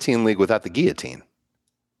guillotine league without the guillotine.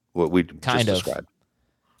 What we kind just of described.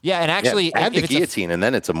 Yeah, and actually, add the guillotine, and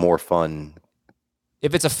then it's a more fun.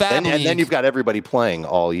 If it's a fab league, and then you've got everybody playing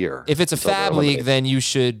all year. If it's a fab league, then you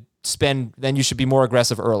should be more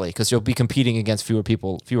aggressive early because you'll be competing against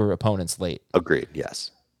fewer opponents late. Agreed. Yes.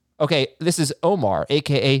 Okay, this is Omar,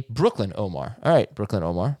 aka Brooklyn Omar. All right, Brooklyn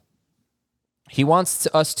Omar. He wants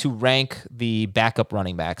us to rank the backup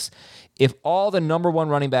running backs. If all the number one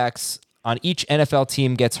running backs on each NFL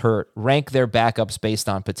team gets hurt, rank their backups based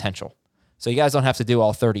on potential. So you guys don't have to do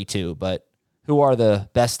all 32, but who are the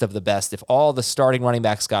best of the best? If all the starting running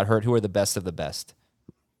backs got hurt, who are the best of the best?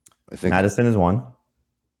 I think Madison is one.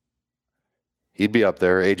 He'd be up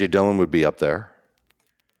there. A.J. Dillon would be up there.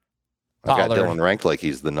 Pollard. I've got Dillon ranked like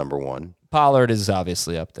he's the number one. Pollard is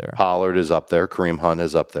obviously up there. Pollard is up there. Kareem Hunt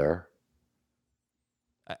is up there.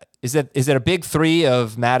 Is it a big three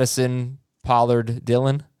of Madison, Pollard,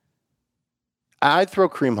 Dillon? I'd throw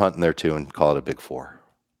Kareem Hunt in there too and call it a big four.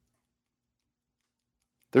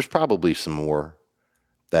 There's probably some more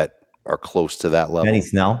that are close to that level. Benny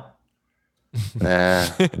Snell? Nah,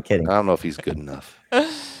 I'm kidding. I don't know if he's good enough.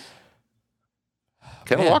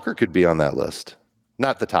 Kevin Walker could be on that list.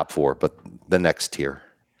 Not the top four, but the next tier.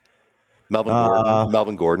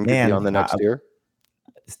 Melvin Gordon could be on the next tier.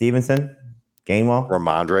 Stevenson, Gainwell.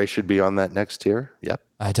 Ramondre should be on that next tier. Yep.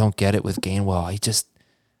 I don't get it with Gainwell.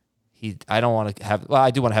 I don't want to have. Well, I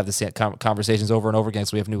do want to have the same conversations over and over again,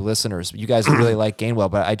 so we have new listeners. You guys really like Gainwell,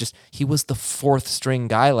 but he was the fourth string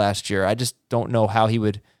guy last year. I just don't know how he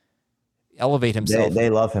would elevate himself. They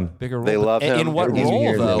love him. Bigger role. They love him. In what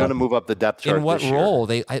role, though? They're going to move up the depth chart. In what role?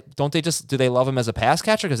 Do they love him as a pass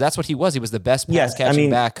catcher? Because that's what he was. He was the best pass catching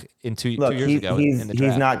back in two years ago. In the draft.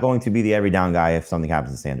 He's not going to be the every down guy if something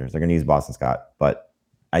happens to Sanders. They're going to use Boston Scott, but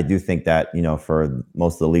I do think that for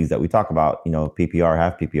most of the leagues that we talk about, PPR,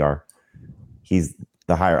 half PPR, he's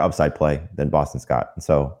the higher upside play than Boston Scott. And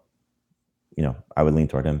so, I would lean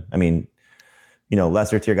toward him. I mean,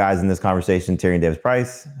 lesser tier guys in this conversation, Tyrion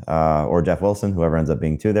Davis-Price or Jeff Wilson, whoever ends up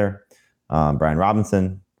being two there. Brian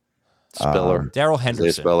Robinson. Spiller. Daryl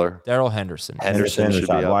Henderson. Spiller. Daryl Henderson. Henderson should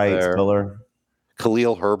be up White, there. Spiller.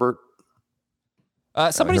 Khalil Herbert.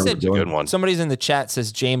 Somebody said good one. Somebody's in the chat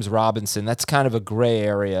says James Robinson. That's kind of a gray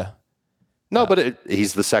area. No, but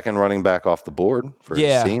he's the second running back off the board for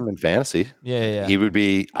his team in fantasy. Yeah. He would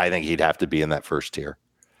be. I think he'd have to be in that first tier.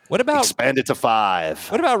 What about expand it to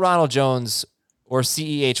 5? What about Ronald Jones or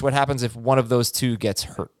CEH? What happens if one of those two gets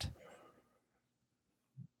hurt?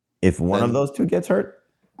 If one of those two gets hurt,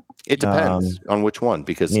 it depends on which one.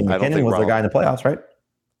 Because I don't McKinnon think was the guy in the playoffs, right?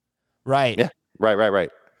 Right. Yeah. Right.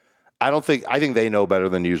 I think they know better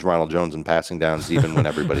than to use Ronald Jones in passing downs even when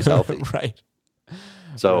everybody's healthy. Right.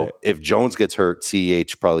 So Right. if Jones gets hurt,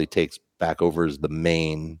 CEH probably takes back over as the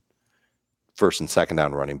main first and second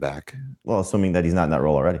down running back. Well, assuming that he's not in that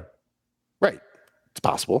role already. Right. It's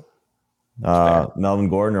possible. Melvin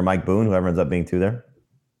Gordon or Mike Boone, whoever ends up being two there.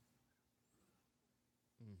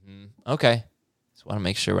 Okay. Just want to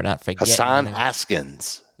make sure we're not forgetting. Hassan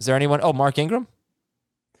Haskins. Is there anyone? Oh, Mark Ingram?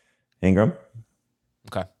 Ingram.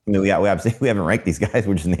 Okay. I mean, we haven't ranked these guys.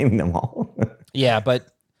 We're just naming them all. Yeah, but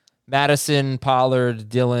Madison, Pollard,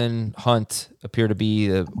 Dillon, Hunt appear to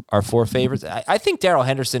be our four favorites. I think Darrell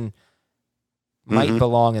Henderson might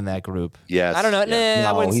belong in that group. Yes. I don't know. Yes.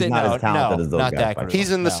 I wouldn't he's say not no. as talented No, as those not guys, that by the group. way.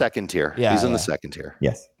 He's in the No. second tier. Yeah, He's in yeah. the second tier.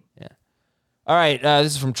 Yes. All right.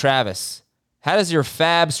 This is from Travis. How does your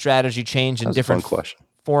fab strategy change in That's a different fun question.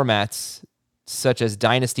 formats, such as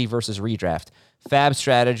dynasty versus redraft? Fab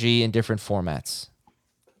strategy in different formats.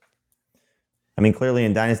 I mean, clearly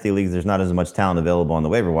in dynasty leagues, there's not as much talent available on the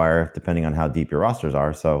waiver wire, depending on how deep your rosters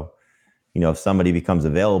are. So, if somebody becomes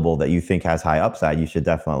available that you think has high upside, you should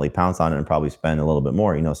definitely pounce on it and probably spend a little bit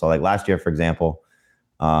more. So like last year, for example,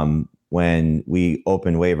 when we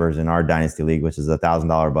opened waivers in our dynasty league, which is a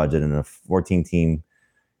 $1,000 budget and a 14-team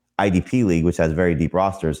IDP league, which has very deep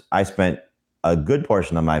rosters, I spent a good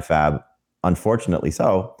portion of my fab, unfortunately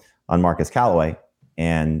so, on Marcus Callaway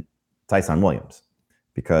and Tyson Williams,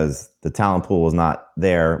 because the talent pool was not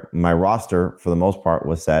there. My roster, for the most part,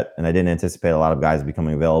 was set, and I didn't anticipate a lot of guys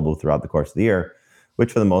becoming available throughout the course of the year,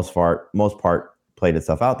 which for the most part played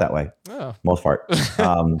itself out that way. Oh. Most part.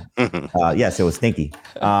 Yes, it was stinky.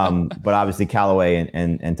 But obviously Callaway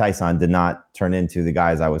and Tyson did not turn into the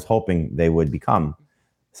guys I was hoping they would become.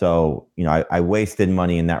 So, I wasted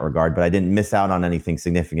money in that regard, but I didn't miss out on anything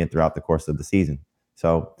significant throughout the course of the season.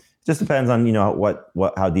 So it just depends on,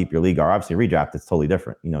 how deep your league are. Obviously redraft is totally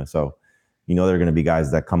different, so there are going to be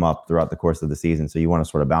guys that come up throughout the course of the season. So you want to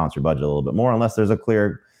sort of balance your budget a little bit more, unless there's a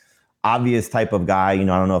clear, obvious type of guy. I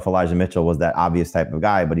don't know if Elijah Mitchell was that obvious type of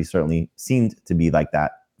guy, but he certainly seemed to be like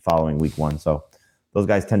that following week one. So those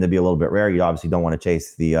guys tend to be a little bit rare. You obviously don't want to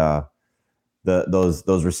chase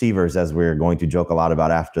those receivers, as we're going to joke a lot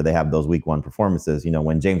about after they have those week one performances.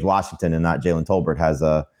 When James Washington and not Jalen Tolbert has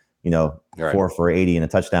a, Right. 4 for 80 in a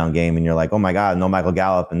touchdown game, and you're like, oh my God, no Michael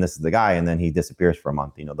Gallup, and this is the guy, and then he disappears for a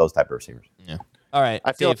month. Those type of receivers. Yeah. All right.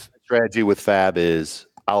 I feel like Dave. my strategy with Fab is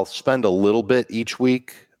I'll spend a little bit each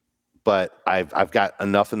week, but I've got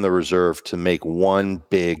enough in the reserve to make one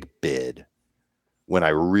big bid when I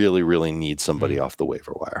really, really need somebody off the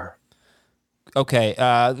waiver wire. Okay,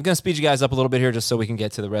 I'm going to speed you guys up a little bit here just so we can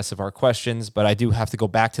get to the rest of our questions, but I do have to go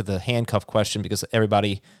back to the handcuff question because not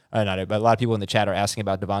everybody, a lot of people in the chat are asking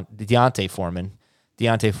about Deontay Foreman.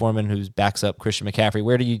 Deontay Foreman, who backs up Christian McCaffrey.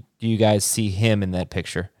 Where do you guys see him in that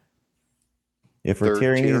picture? If we're Third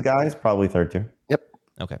tiering tier. these guys, probably third tier. Yep.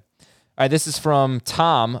 Okay. All right, this is from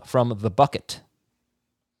Tom from The Bucket.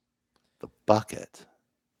 The bucket.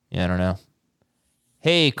 Yeah, I don't know.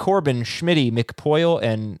 Hey, Corbin, Schmitty, McPoyle,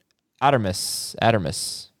 and Addermis.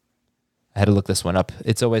 I had to look this one up.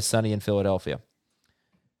 It's always sunny in Philadelphia.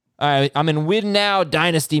 All right, I'm in win now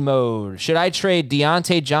dynasty mode. Should I trade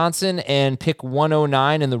Deontay Johnson and pick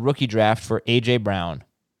 109 in the rookie draft for A.J. Brown?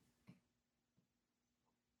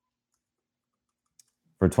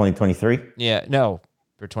 For 2023? Yeah, no,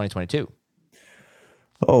 for 2022.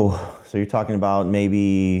 Oh, so you're talking about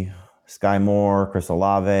maybe Sky Moore, Chris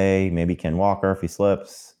Olave, maybe Ken Walker if he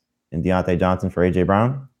slips, and Deontay Johnson for A.J.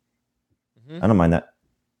 Brown? I don't mind that.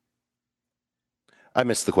 I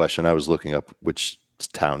missed the question. I was looking up which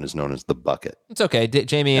town is known as the bucket. It's okay.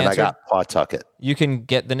 Jamie And I answered. got Pawtucket. You can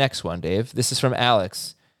get the next one, Dave. This is from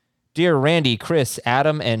Alex. Dear Randy, Chris,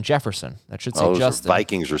 Adam, and Jefferson. That should say Those are Justin.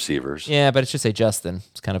 Vikings receivers. Yeah, but it should say Justin.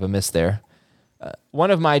 It's kind of a miss there.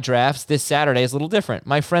 One of my drafts this Saturday is a little different.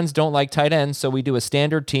 My friends don't like tight ends, so we do a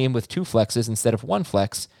standard team with 2 flexes instead of 1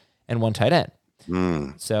 flex and 1 tight end.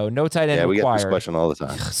 So no tight end Yeah, we get required. this question all the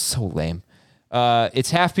time. So lame. It's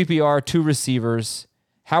half PPR, 2 receivers.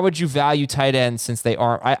 How would you value tight ends since they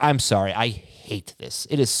aren't? I'm sorry. I hate this.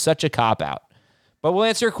 It is such a cop-out. But we'll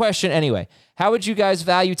answer your question anyway. How would you guys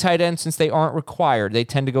value tight ends since they aren't required? They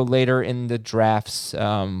tend to go later in the drafts.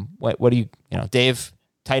 What do you Dave,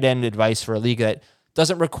 tight end advice for a league that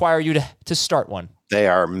doesn't require you to start one? They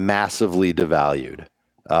are massively devalued.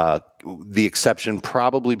 The exception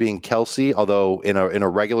probably being Kelsey, although in a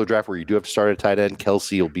regular draft where you do have to start a tight end,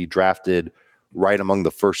 Kelsey will be drafted right among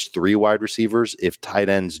the first 3 wide receivers. If tight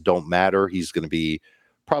ends don't matter, he's going to be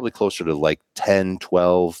probably closer to like 10,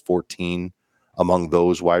 12, 14 among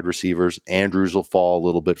those wide receivers. Andrews will fall a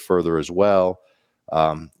little bit further as well.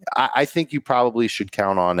 I think you probably should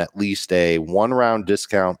count on at least a 1-round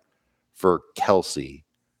discount for Kelsey,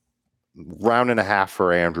 1.5 rounds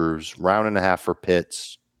for Andrews, 1.5 rounds for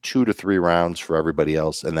Pitts, 2 to 3 rounds for everybody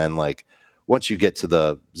else. And then once you get to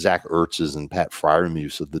the Zach Ertz's and Pat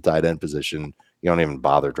Freiermuth of the tight end position, you don't even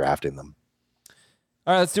bother drafting them.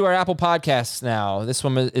 All right, let's do our Apple Podcasts now. This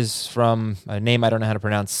one is from a name I don't know how to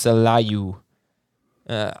pronounce, Salayu.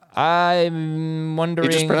 I'm wondering...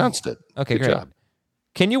 You just pronounced it. Okay, Good great. job.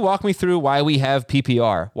 Can you walk me through why we have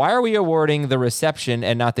PPR? Why are we awarding the reception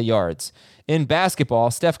and not the yards? In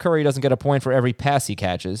basketball, Steph Curry doesn't get a point for every pass he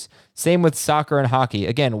catches. Same with soccer and hockey.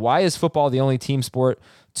 Again, why is football the only team sport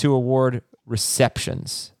to award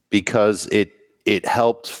receptions? Because it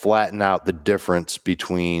helped flatten out the difference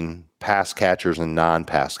between pass catchers and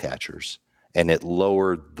non-pass catchers. And it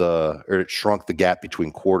it shrunk the gap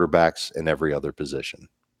between quarterbacks and every other position.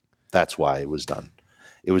 That's why it was done.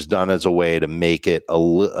 It was done as a way to make it a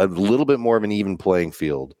little bit more of an even playing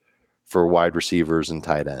field for wide receivers and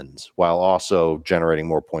tight ends, while also generating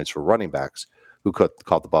more points for running backs who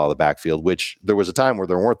caught the ball in the backfield, which there was a time where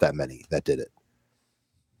there weren't that many that did it.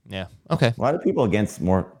 Yeah. Okay. A lot of people against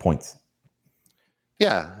more points.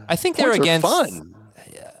 Yeah. I think they're Points are against fun.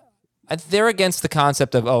 They're against the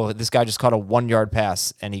concept of, this guy just caught a 1-yard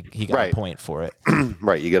pass and he got a point for it.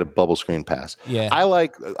 Right. You get a bubble screen pass. Yeah. I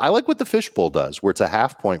like what the fishbowl does, where it's a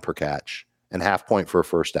 0.5 point per catch and 0.5 point for a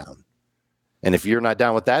first down. And if you're not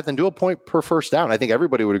down with that, then do a point per first down. I think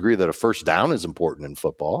everybody would agree that a first down is important in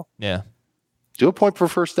football. Yeah. Do a point per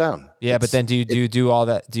first down. Yeah, but then do you do all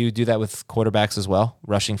that? Do you do that with quarterbacks as well?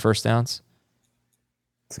 Rushing first downs?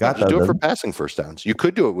 Scott You do it does for it. passing first downs. You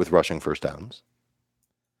could do it with rushing first downs.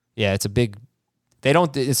 Yeah, it's a big. They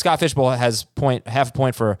don't. Scott Fishbowl has 0.5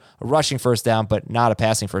 point for a rushing first down, but not a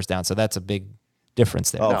passing first down. So that's a big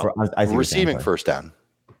difference there. Oh, No, I see what you're saying, receiving sorry. first down.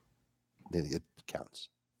 It counts.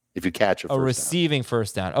 If you catch a first down. Receiving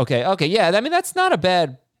first down. Okay. Yeah, I mean that's not a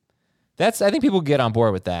bad. I think people get on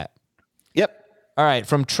board with that. Yep. All right,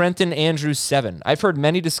 from Trenton Andrews 7. I've heard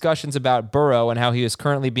many discussions about Burrow and how he is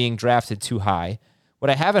currently being drafted too high. What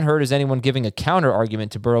I haven't heard is anyone giving a counter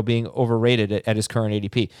argument to Burrow being overrated at his current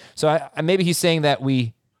ADP. So maybe he's saying that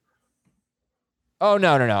we... Oh,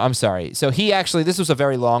 no. I'm sorry. So this was a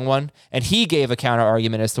very long one, and he gave a counter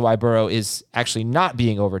argument as to why Burrow is actually not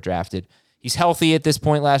being overdrafted. He's healthy at this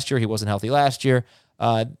point last year. He wasn't healthy last year.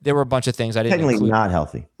 There were a bunch of things I didn't Technically include. not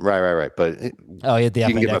healthy. Right. But He had the you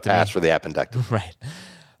can give a appendectomy. pass for the appendectomy. Right.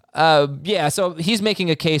 Yeah, so he's making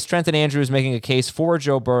a case. Trenton Andrews making a case for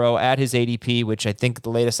Joe Burrow at his ADP, which I think the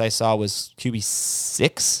latest I saw was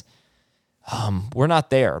QB6. We're not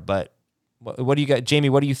there, but what do you got, Jamie?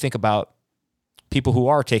 What do you think about people who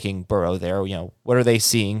are taking Burrow there? What are they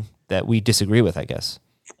seeing that we disagree with? I guess.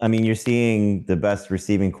 I mean, you're seeing the best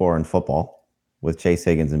receiving core in football with Chase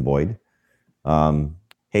Higgins and Boyd.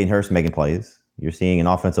 Hayden Hurst making plays. You're seeing an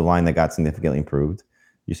offensive line that got significantly improved.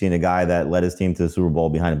 You're seeing a guy that led his team to the Super Bowl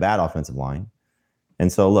behind a bad offensive line.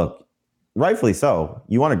 And so, look, rightfully so,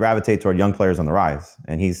 you want to gravitate toward young players on the rise.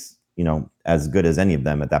 And he's, as good as any of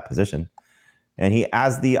them at that position. And he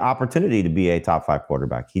has the opportunity to be a top 5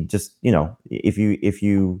 quarterback. He just, if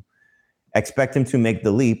you expect him to make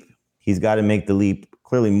the leap, he's got to make the leap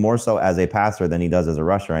clearly more so as a passer than he does as a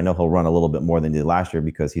rusher. I know he'll run a little bit more than he did last year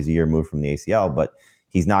because he's a year moved from the ACL, but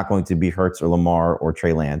he's not going to be Hurts or Lamar or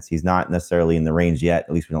Trey Lance. He's not necessarily in the range yet,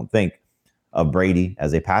 at least we don't think, of Brady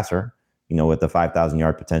as a passer, with the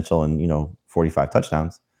 5,000-yard potential and, 45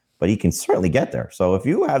 touchdowns. But he can certainly get there. So if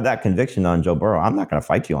you have that conviction on Joe Burrow, I'm not going to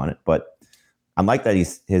fight you on it. But I like that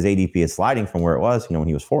his ADP is sliding from where it was, when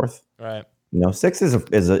he was 4th. Right. 6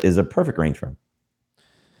 is a perfect range for him.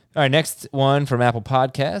 All right, next one from Apple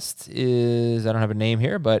Podcast is, I don't have a name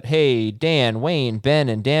here, but hey, Dan, Wayne, Ben,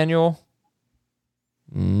 and Daniel.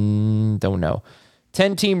 Don't know.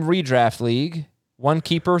 10-team redraft league. 1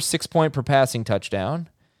 keeper, 6 point per passing touchdown.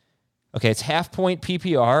 Okay, it's 0.5 point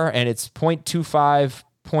PPR, and it's 0.25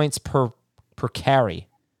 points per carry.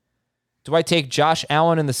 Do I take Josh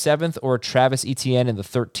Allen in the 7th or Travis Etienne in the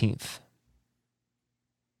 13th?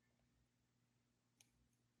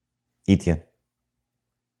 Etienne.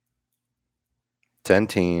 10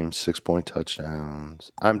 teams, 6-point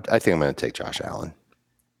touchdowns. I think I'm going to take Josh Allen.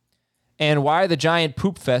 And why the giant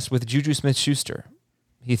poop fest with Juju Smith-Schuster?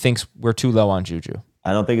 He thinks we're too low on Juju.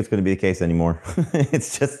 I don't think it's going to be the case anymore.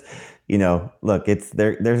 It's just, look,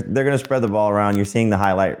 they're going to spread the ball around. You're seeing the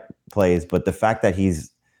highlight plays, but the fact that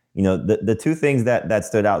he's, the two things that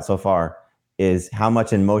stood out so far is how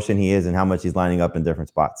much in motion he is and how much he's lining up in different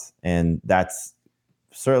spots. And that's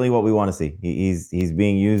certainly what we want to see. He's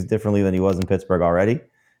being used differently than he was in Pittsburgh already.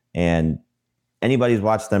 And anybody who's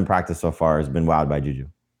watched them practice so far has been wowed by Juju.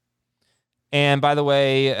 And by the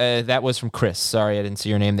way, that was from Chris. Sorry, I didn't see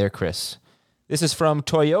your name there, Chris. This is from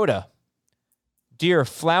Toyota. Dear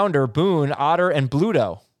Flounder, Boone, Otter, and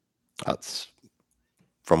Bluto. That's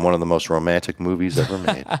from one of the most romantic movies ever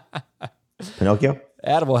made. Pinocchio?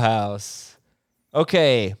 Animal House.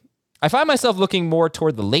 Okay. I find myself looking more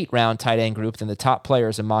toward the late round tight end group than the top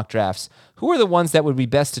players in mock drafts. Who are the ones that would be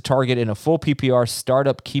best to target in a full PPR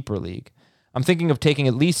startup keeper league? I'm thinking of taking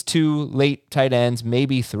at least 2 late tight ends,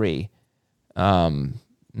 maybe 3.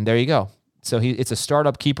 There you go. So it's a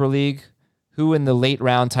startup keeper league. Who in the late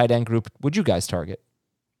round tight end group would you guys target?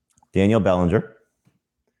 Daniel Bellinger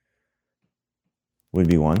would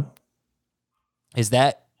be one. Is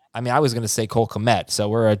that, I mean, I was going to say Cole Kmet, so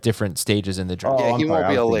we're at different stages in the draft. Yeah, I'm he sorry, won't I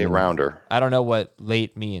be was a late thinking- rounder. I don't know what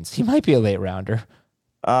late means. He might be a late rounder.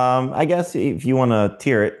 I guess if you want to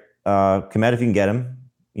tier it, Kmet, if you can get him,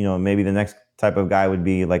 maybe the next type of guy would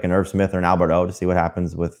be like an Irv Smith or an Albert O to see what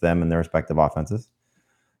happens with them and their respective offenses.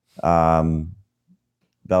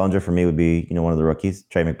 Bellinger for me would be, one of the rookies,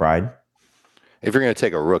 Trey McBride. If you're going to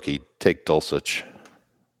take a rookie, take Dulcich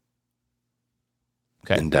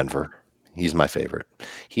in Denver. He's my favorite.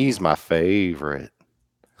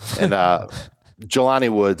 And Jelani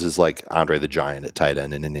Woods is like Andre the Giant at tight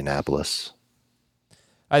end in Indianapolis.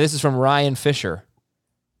 This is from Ryan Fisher.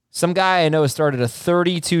 Some guy I know has started a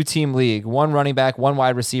 32-team league, 1 running back, 1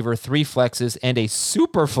 wide receiver, 3 flexes, and a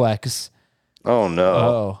super flex. Oh,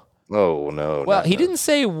 no. Oh, no. Well, he didn't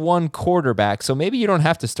say 1 quarterback, so maybe you don't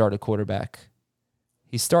have to start a quarterback.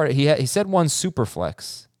 He said 1 super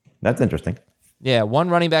flex. That's interesting. Yeah, 1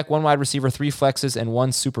 running back, 1 wide receiver, 3 flexes, and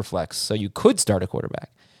 1 super flex. So you could start a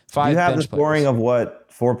quarterback. 5 Do you have the bench scoring players. of what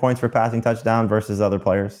 4 points for passing touchdown versus other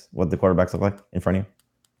players? What the quarterbacks look like in front of you?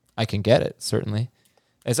 I can get it, certainly.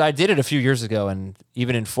 As I did it a few years ago, and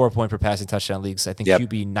even in 4 point per passing touchdown leagues, I think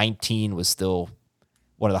QB 19 was still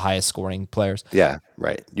one of the highest scoring players. Yeah,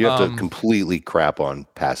 right. You have to completely crap on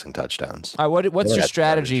passing touchdowns. What's your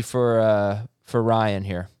strategy for Ryan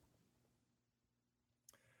here?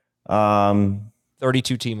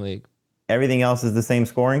 32-team league. Everything else is the same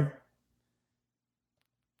scoring.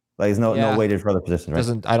 Like there's no weighted for other positions,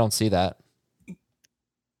 right? I don't see that.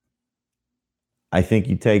 I think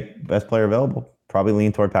you take best player available. Probably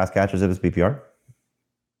lean toward pass catchers if it's PPR.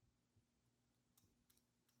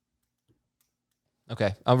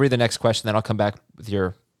 Okay, I'll read the next question, then I'll come back with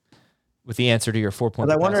the answer to your 4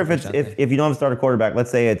 point. I wonder if you don't have to start a quarterback.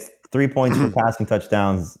 Let's say it's 3 points for passing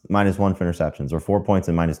touchdowns, -1 for interceptions, or 4 points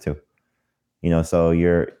and -2. So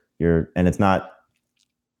you're and it's not,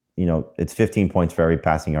 it's 15 points for every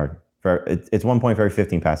passing yard. It's 1 point for every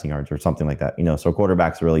 15 passing yards or something like that. So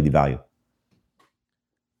quarterbacks really devalue.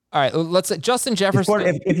 All right, let's say Justin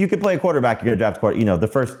Jefferson. If you could play a quarterback, you're going to draft the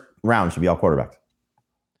first round should be all quarterbacks.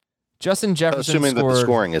 Justin Jefferson Assuming scored, that the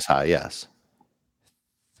scoring is high, yes.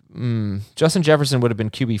 Justin Jefferson would have been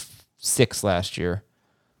QB6 last year.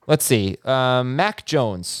 Let's see. Mac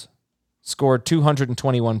Jones scored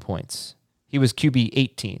 221 points. He was QB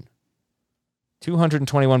 18.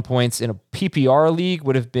 221 points in a PPR league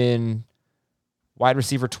would have been wide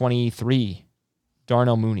receiver 23,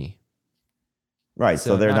 Darnell Mooney. Right,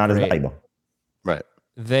 so they're not as great. valuable. Right.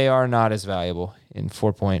 They are not as valuable in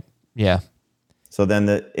 4 point. Yeah. So then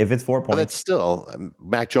if it's 4 But points, that's still,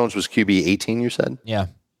 Mac Jones was QB 18, you said? Yeah.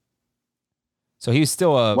 So he's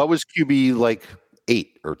still What was QB like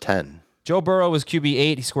 8 or 10? Joe Burrow was QB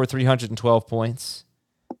 8. He scored 312 points.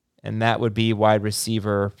 And that would be wide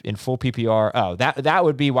receiver in full PPR. Oh, that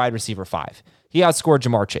would be wide receiver 5. He outscored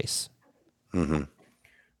Jamar Chase. Mm-hmm.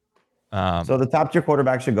 so the top tier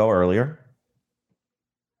quarterback should go earlier.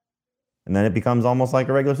 And then it becomes almost like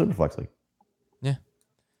a regular Superflex league. Yeah.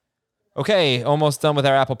 Okay, almost done with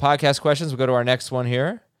our Apple Podcast questions. We'll go to our next one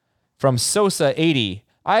here. From Sosa80.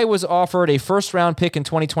 I was offered a first-round pick in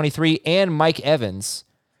 2023 and Mike Evans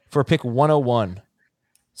for pick 101.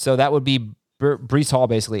 So that would be Breece Hall,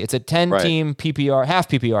 basically. It's a 10-team PPR, half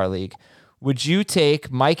PPR league. Would you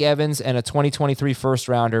take Mike Evans and a 2023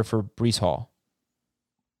 first-rounder for Breece Hall?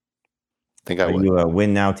 I think I Are would. you a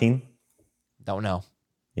win now team? Don't know.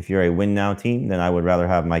 If you're a win now team, then I would rather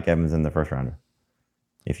have Mike Evans in the first rounder.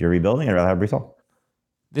 If you're rebuilding, I'd rather have Breece Hall.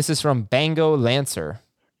 This is from Bango Lancer.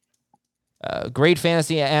 Great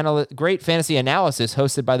fantasy analysis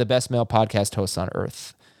hosted by the best male podcast hosts on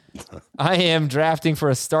earth. I am drafting for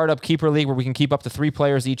a startup keeper league where we can keep up to 3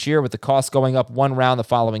 players each year with the cost going up 1 round the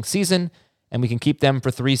following season, and we can keep them for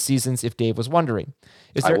 3 seasons if Dave was wondering.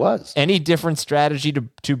 Is there any different strategy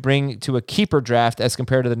to bring to a keeper draft as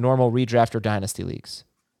compared to the normal redraft or dynasty leagues?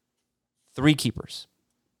 3 keepers.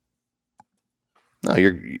 No,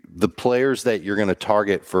 the players that you're going to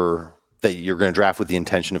target that you're going to draft with the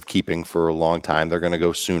intention of keeping for a long time, they're going to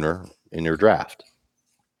go sooner in your draft.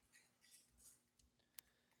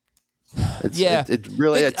 It's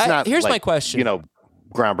not. Here's like, my question.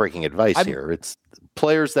 Groundbreaking advice here. It's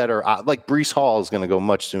players that are like Breece Hall is going to go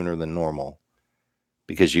much sooner than normal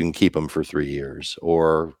because you can keep him for 3 years,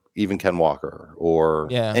 or even Ken Walker,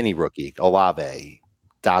 or any rookie, Olave,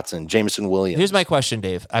 Dotson, Jameson Williams. Here's my question,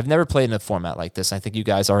 Dave. I've never played in a format like this. I think you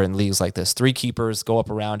guys are in leagues like this. 3 keepers go up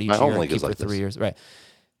around each year and keep for 3 years. Right.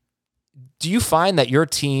 Do you find that your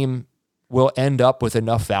team will end up with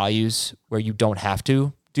enough values where you don't have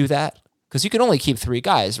to do that? Because you can only keep 3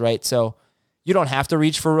 guys, right? So you don't have to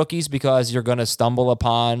reach for rookies because you're going to stumble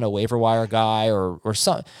upon a waiver wire guy or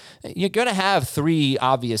some. You're going to have 3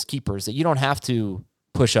 obvious keepers that you don't have to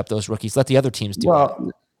push up those rookies. Let the other teams do it.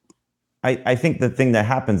 I think the thing that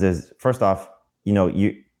happens is, first off,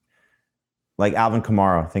 you like Alvin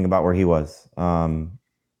Kamara, think about where he was.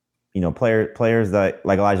 Players that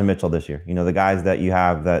like Elijah Mitchell this year, the guys that you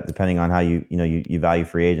have that, depending on how you value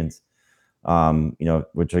free agents,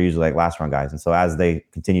 which are usually like last round guys. And so as they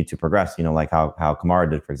continue to progress, like how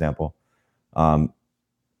Kamara did, for example,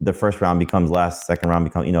 the first round becomes less, second round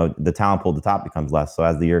becomes, the talent pool at the top becomes less. So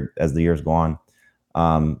as the years go on,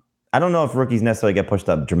 I don't know if rookies necessarily get pushed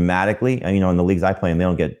up dramatically. And, in the leagues I play in, they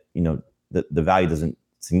don't get, the value doesn't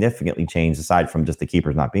significantly change aside from just the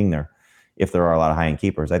keepers not being there, if there are a lot of high-end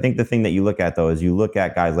keepers. I think the thing that you look at, though, is you look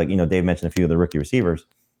at guys like, Dave mentioned a few of the rookie receivers,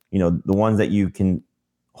 the ones that you can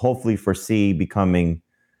hopefully foresee becoming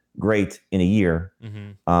great in a year.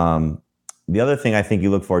 Mm-hmm. The other thing I think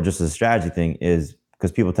you look for, just as a strategy thing, is,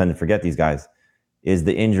 because people tend to forget these guys, is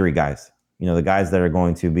the injury guys. The guys that are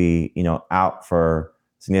going to be, out for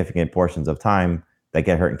significant portions of time that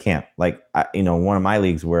get hurt in camp. Like, one of my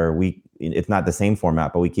leagues where it's not the same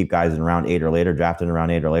format, but we keep guys in round 8 or later, drafted in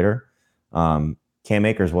round 8 or later. Cam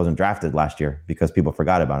Akers wasn't drafted last year because people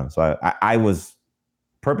forgot about him. So I was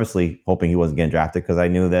purposely hoping he wasn't getting drafted because I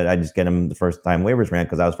knew that I'd just get him the first time waivers ran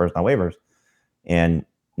because I was first on waivers. And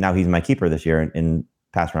now he's my keeper this year in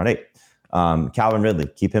past round 8. Calvin Ridley,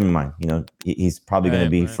 keep him in mind. He's probably going to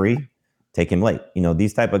be free. Take him late.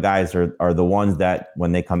 These type of guys are the ones that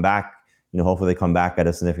when they come back, hopefully they come back at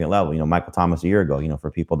a significant level. Michael Thomas a year ago, for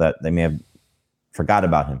people that they may have forgot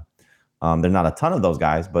about him. There are not a ton of those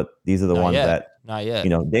guys, but these are the ones that, not yet.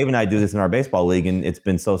 Dave and I do this in our baseball league, and it's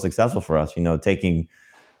been so successful for us, taking,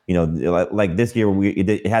 like this year,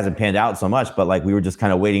 it hasn't panned out so much, but like we were just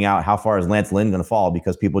kind of waiting out how far is Lance Lynn going to fall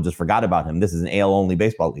because people just forgot about him. This is an AL only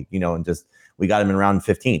baseball league, and just, we got him in round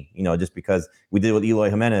 15, just because we did with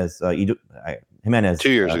Eloy Jimenez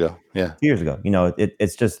 2 years ago. Yeah. 2 years ago.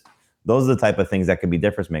 It's just, those are the type of things that could be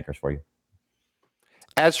difference makers for you.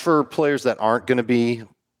 As for players that aren't going to be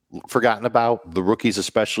forgotten about, the rookies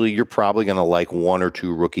especially, you're probably going to like 1 or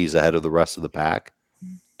 2 rookies ahead of the rest of the pack.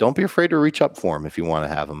 Don't be afraid to reach up for them if you want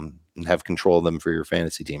to have them and have control of them for your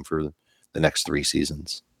fantasy team for the next 3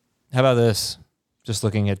 seasons. How about this? Just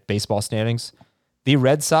looking at baseball standings. The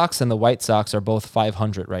Red Sox and the White Sox are both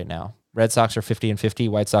 500 right now. Red Sox are 50-50.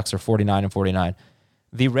 White Sox are 49-49.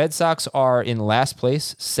 The Red Sox are in last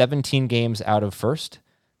place, 17 games out of first.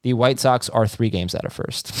 The White Sox are 3 games out of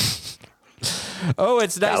first. Oh,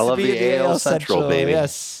 it's nice to be in the AL Central, baby.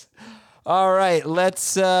 Yes. All right,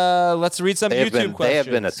 let's read some YouTube questions. They have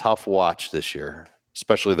been a tough watch this year,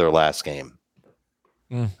 especially their last game.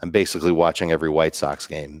 I'm basically watching every White Sox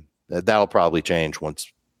game. That'll probably change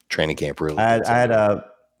once training camp really. I had a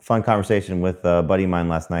fun conversation with a buddy of mine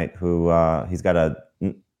last night who he's got a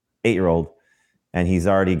 8-year-old, and he's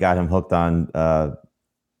already got him hooked on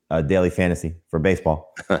daily fantasy for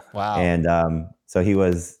baseball. Wow. And so he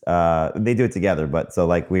was they do it together, but so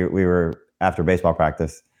like we were after baseball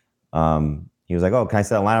practice, he was like, "Oh, can I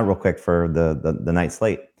set a lineup real quick for the night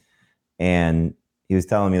slate?" And he was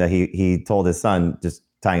telling me that he told his son, just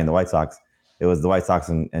tying in the White Sox, it was the White Sox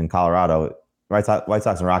in Colorado, White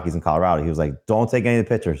Sox and Rockies in Colorado. He was like, "Don't take any of the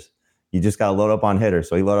pitchers. You just got to load up on hitters."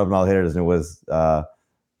 So he loaded up on all the hitters, and it was the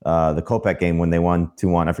Kopech game when they won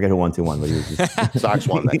 2-1. I forget who won 2-1, but he was just Sox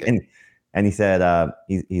won that game. And he said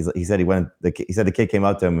he said the kid came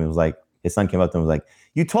up to him and was like, his son came up to him and was like,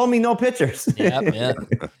 "You told me no pitchers." Yeah.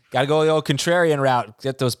 Got to go the old contrarian route.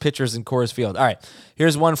 Get those pitchers in Coors Field. All right.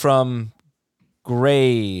 Here's one from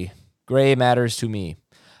Gray. Gray matters to me.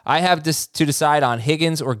 I have to decide on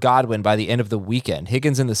Higgins or Godwin by the end of the weekend.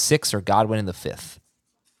 Higgins in the 6th or Godwin in the 5th?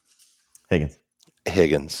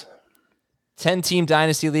 Higgins. 10-team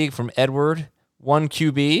dynasty league from Edward. 1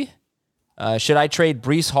 QB. Should I trade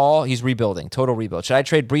Breece Hall? He's rebuilding. Total rebuild. Should I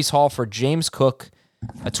trade Breece Hall for James Cook,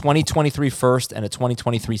 a 2023 first and a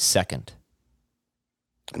 2023 second?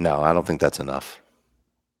 No, I don't think that's enough.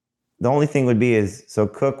 The only thing would be is, so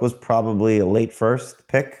Cook was probably a late first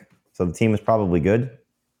pick, so the team was probably good.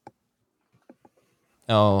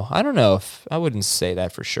 Oh, I don't know if I wouldn't say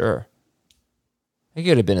that for sure. It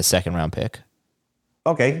could have been a second round pick.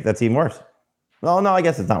 Okay, that's even worse. No, I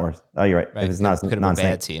guess it's not worse. Oh, you're right. If it's not, could have been a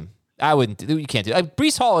bad team. I wouldn't. You can't do.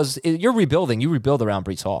 Breece Hall you're rebuilding. You rebuild around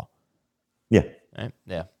Breece Hall. Yeah. Right?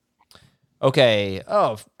 Yeah. Okay.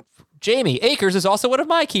 Oh, Jamie Akers is also one of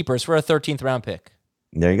my keepers for a 13th round pick.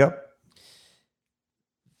 There you go.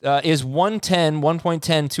 Is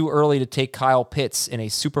 1.10 too early to take Kyle Pitts in a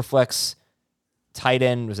Superflex tight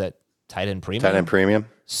end? Was that tight end premium? Tight end premium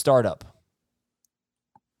Startup.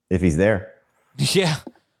 If he's there. Yeah.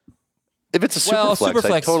 If it's a Superflex,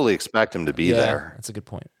 I totally expect him to be there. That's a good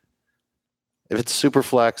point. If it's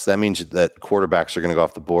Superflex, that means that quarterbacks are going to go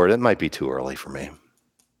off the board. It might be too early for me.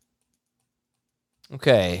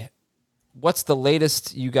 Okay. What's the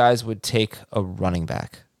latest you guys would take a running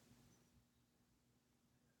back?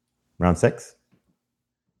 Round 6?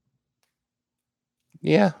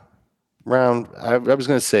 Yeah. I was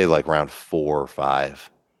going to say like round 4 or 5.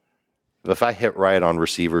 If I hit right on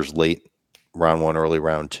receivers late round 1, early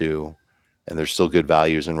round 2, and there's still good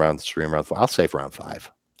values in round 3 and round 4, I'll save round 5.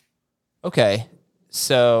 Okay.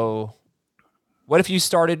 So what if you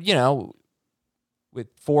started, with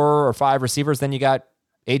 4 or 5 receivers, then you got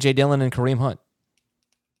A.J. Dillon and Kareem Hunt?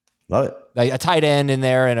 Love it. Like a tight end in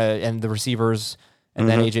there and the receivers, and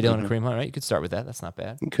then A.J. Dillon and Kareem Hunt, right? You could start with that. That's not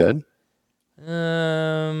bad. You could.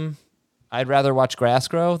 I'd rather watch grass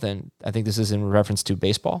grow than, I think this is in reference to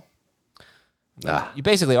baseball. You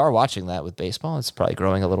basically are watching that with baseball. It's probably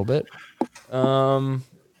growing a little bit.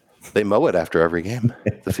 They mow it after every game,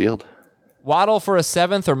 the field. Waddle for a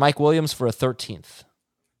 7th or Mike Williams for a 13th?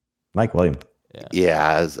 Mike Williams.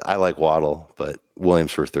 Yeah, I like Waddle, but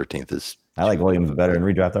Williams for 13th is... I like Williams better in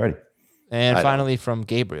redraft already. And finally from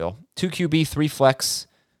Gabriel, 2 QB, 3 flex,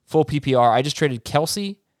 full PPR. I just traded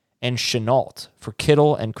Kelsey and Shenault for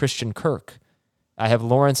Kittle and Christian Kirk. I have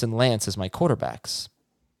Lawrence and Lance as my quarterbacks.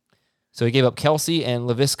 So he gave up Kelsey and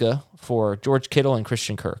Laviska for George Kittle and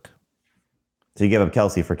Christian Kirk. So you gave up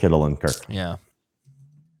Kelsey for Kittle and Kirk. Yeah.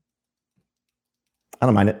 I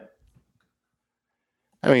don't mind it.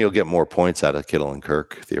 I mean, you'll get more points out of Kittle and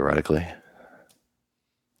Kirk, theoretically.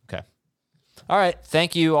 Okay. All right.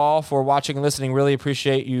 Thank you all for watching and listening. Really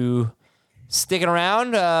appreciate you sticking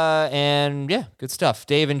around. And yeah, good stuff.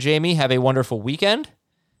 Dave and Jamie, have a wonderful weekend.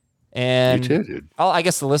 And you too, dude. I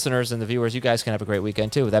guess the listeners and the viewers, you guys can have a great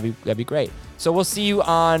weekend too. That'd be great. So we'll see you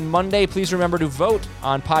on Monday. Please remember to vote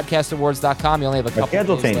on podcastawards.com. You only have a couple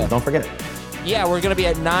schedule days changes. left. Don't forget. Yeah, we're going to be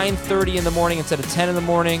at 9:30 in the morning instead of 10 in the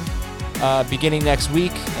morning, beginning next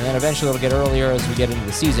week, and then eventually it'll get earlier as we get into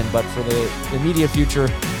the season. But for the immediate future,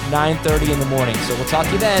 9:30 in the morning. So we'll talk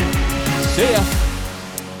to you then. See ya.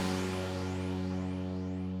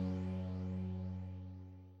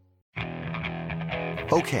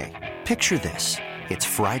 Okay, picture this. It's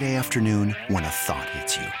Friday afternoon when a thought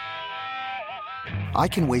hits you. I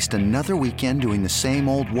can waste another weekend doing the same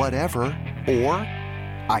old whatever, or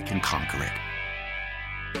I can conquer it.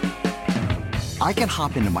 I can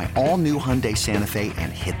hop into my all-new Hyundai Santa Fe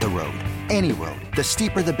and hit the road. Any road. The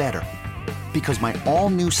steeper, the better. Because my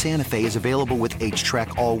all-new Santa Fe is available with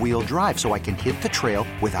H-Track all-wheel drive, so I can hit the trail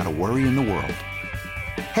without a worry in the world.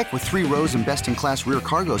 Heck, with 3 rows and best-in-class rear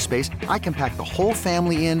cargo space, I can pack the whole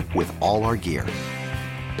family in with all our gear.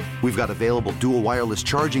 We've got available dual wireless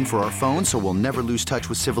charging for our phones, so we'll never lose touch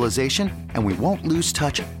with civilization, and we won't lose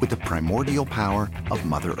touch with the primordial power of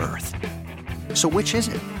Mother Earth. So which is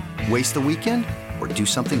it? Waste the weekend or do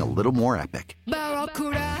something a little more epic?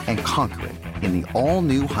 And conquer it in the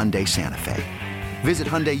all-new Hyundai Santa Fe. Visit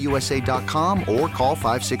HyundaiUSA.com or call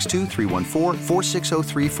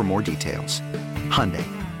 562-314-4603 for more details. Hyundai,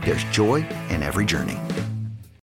 there's joy in every journey.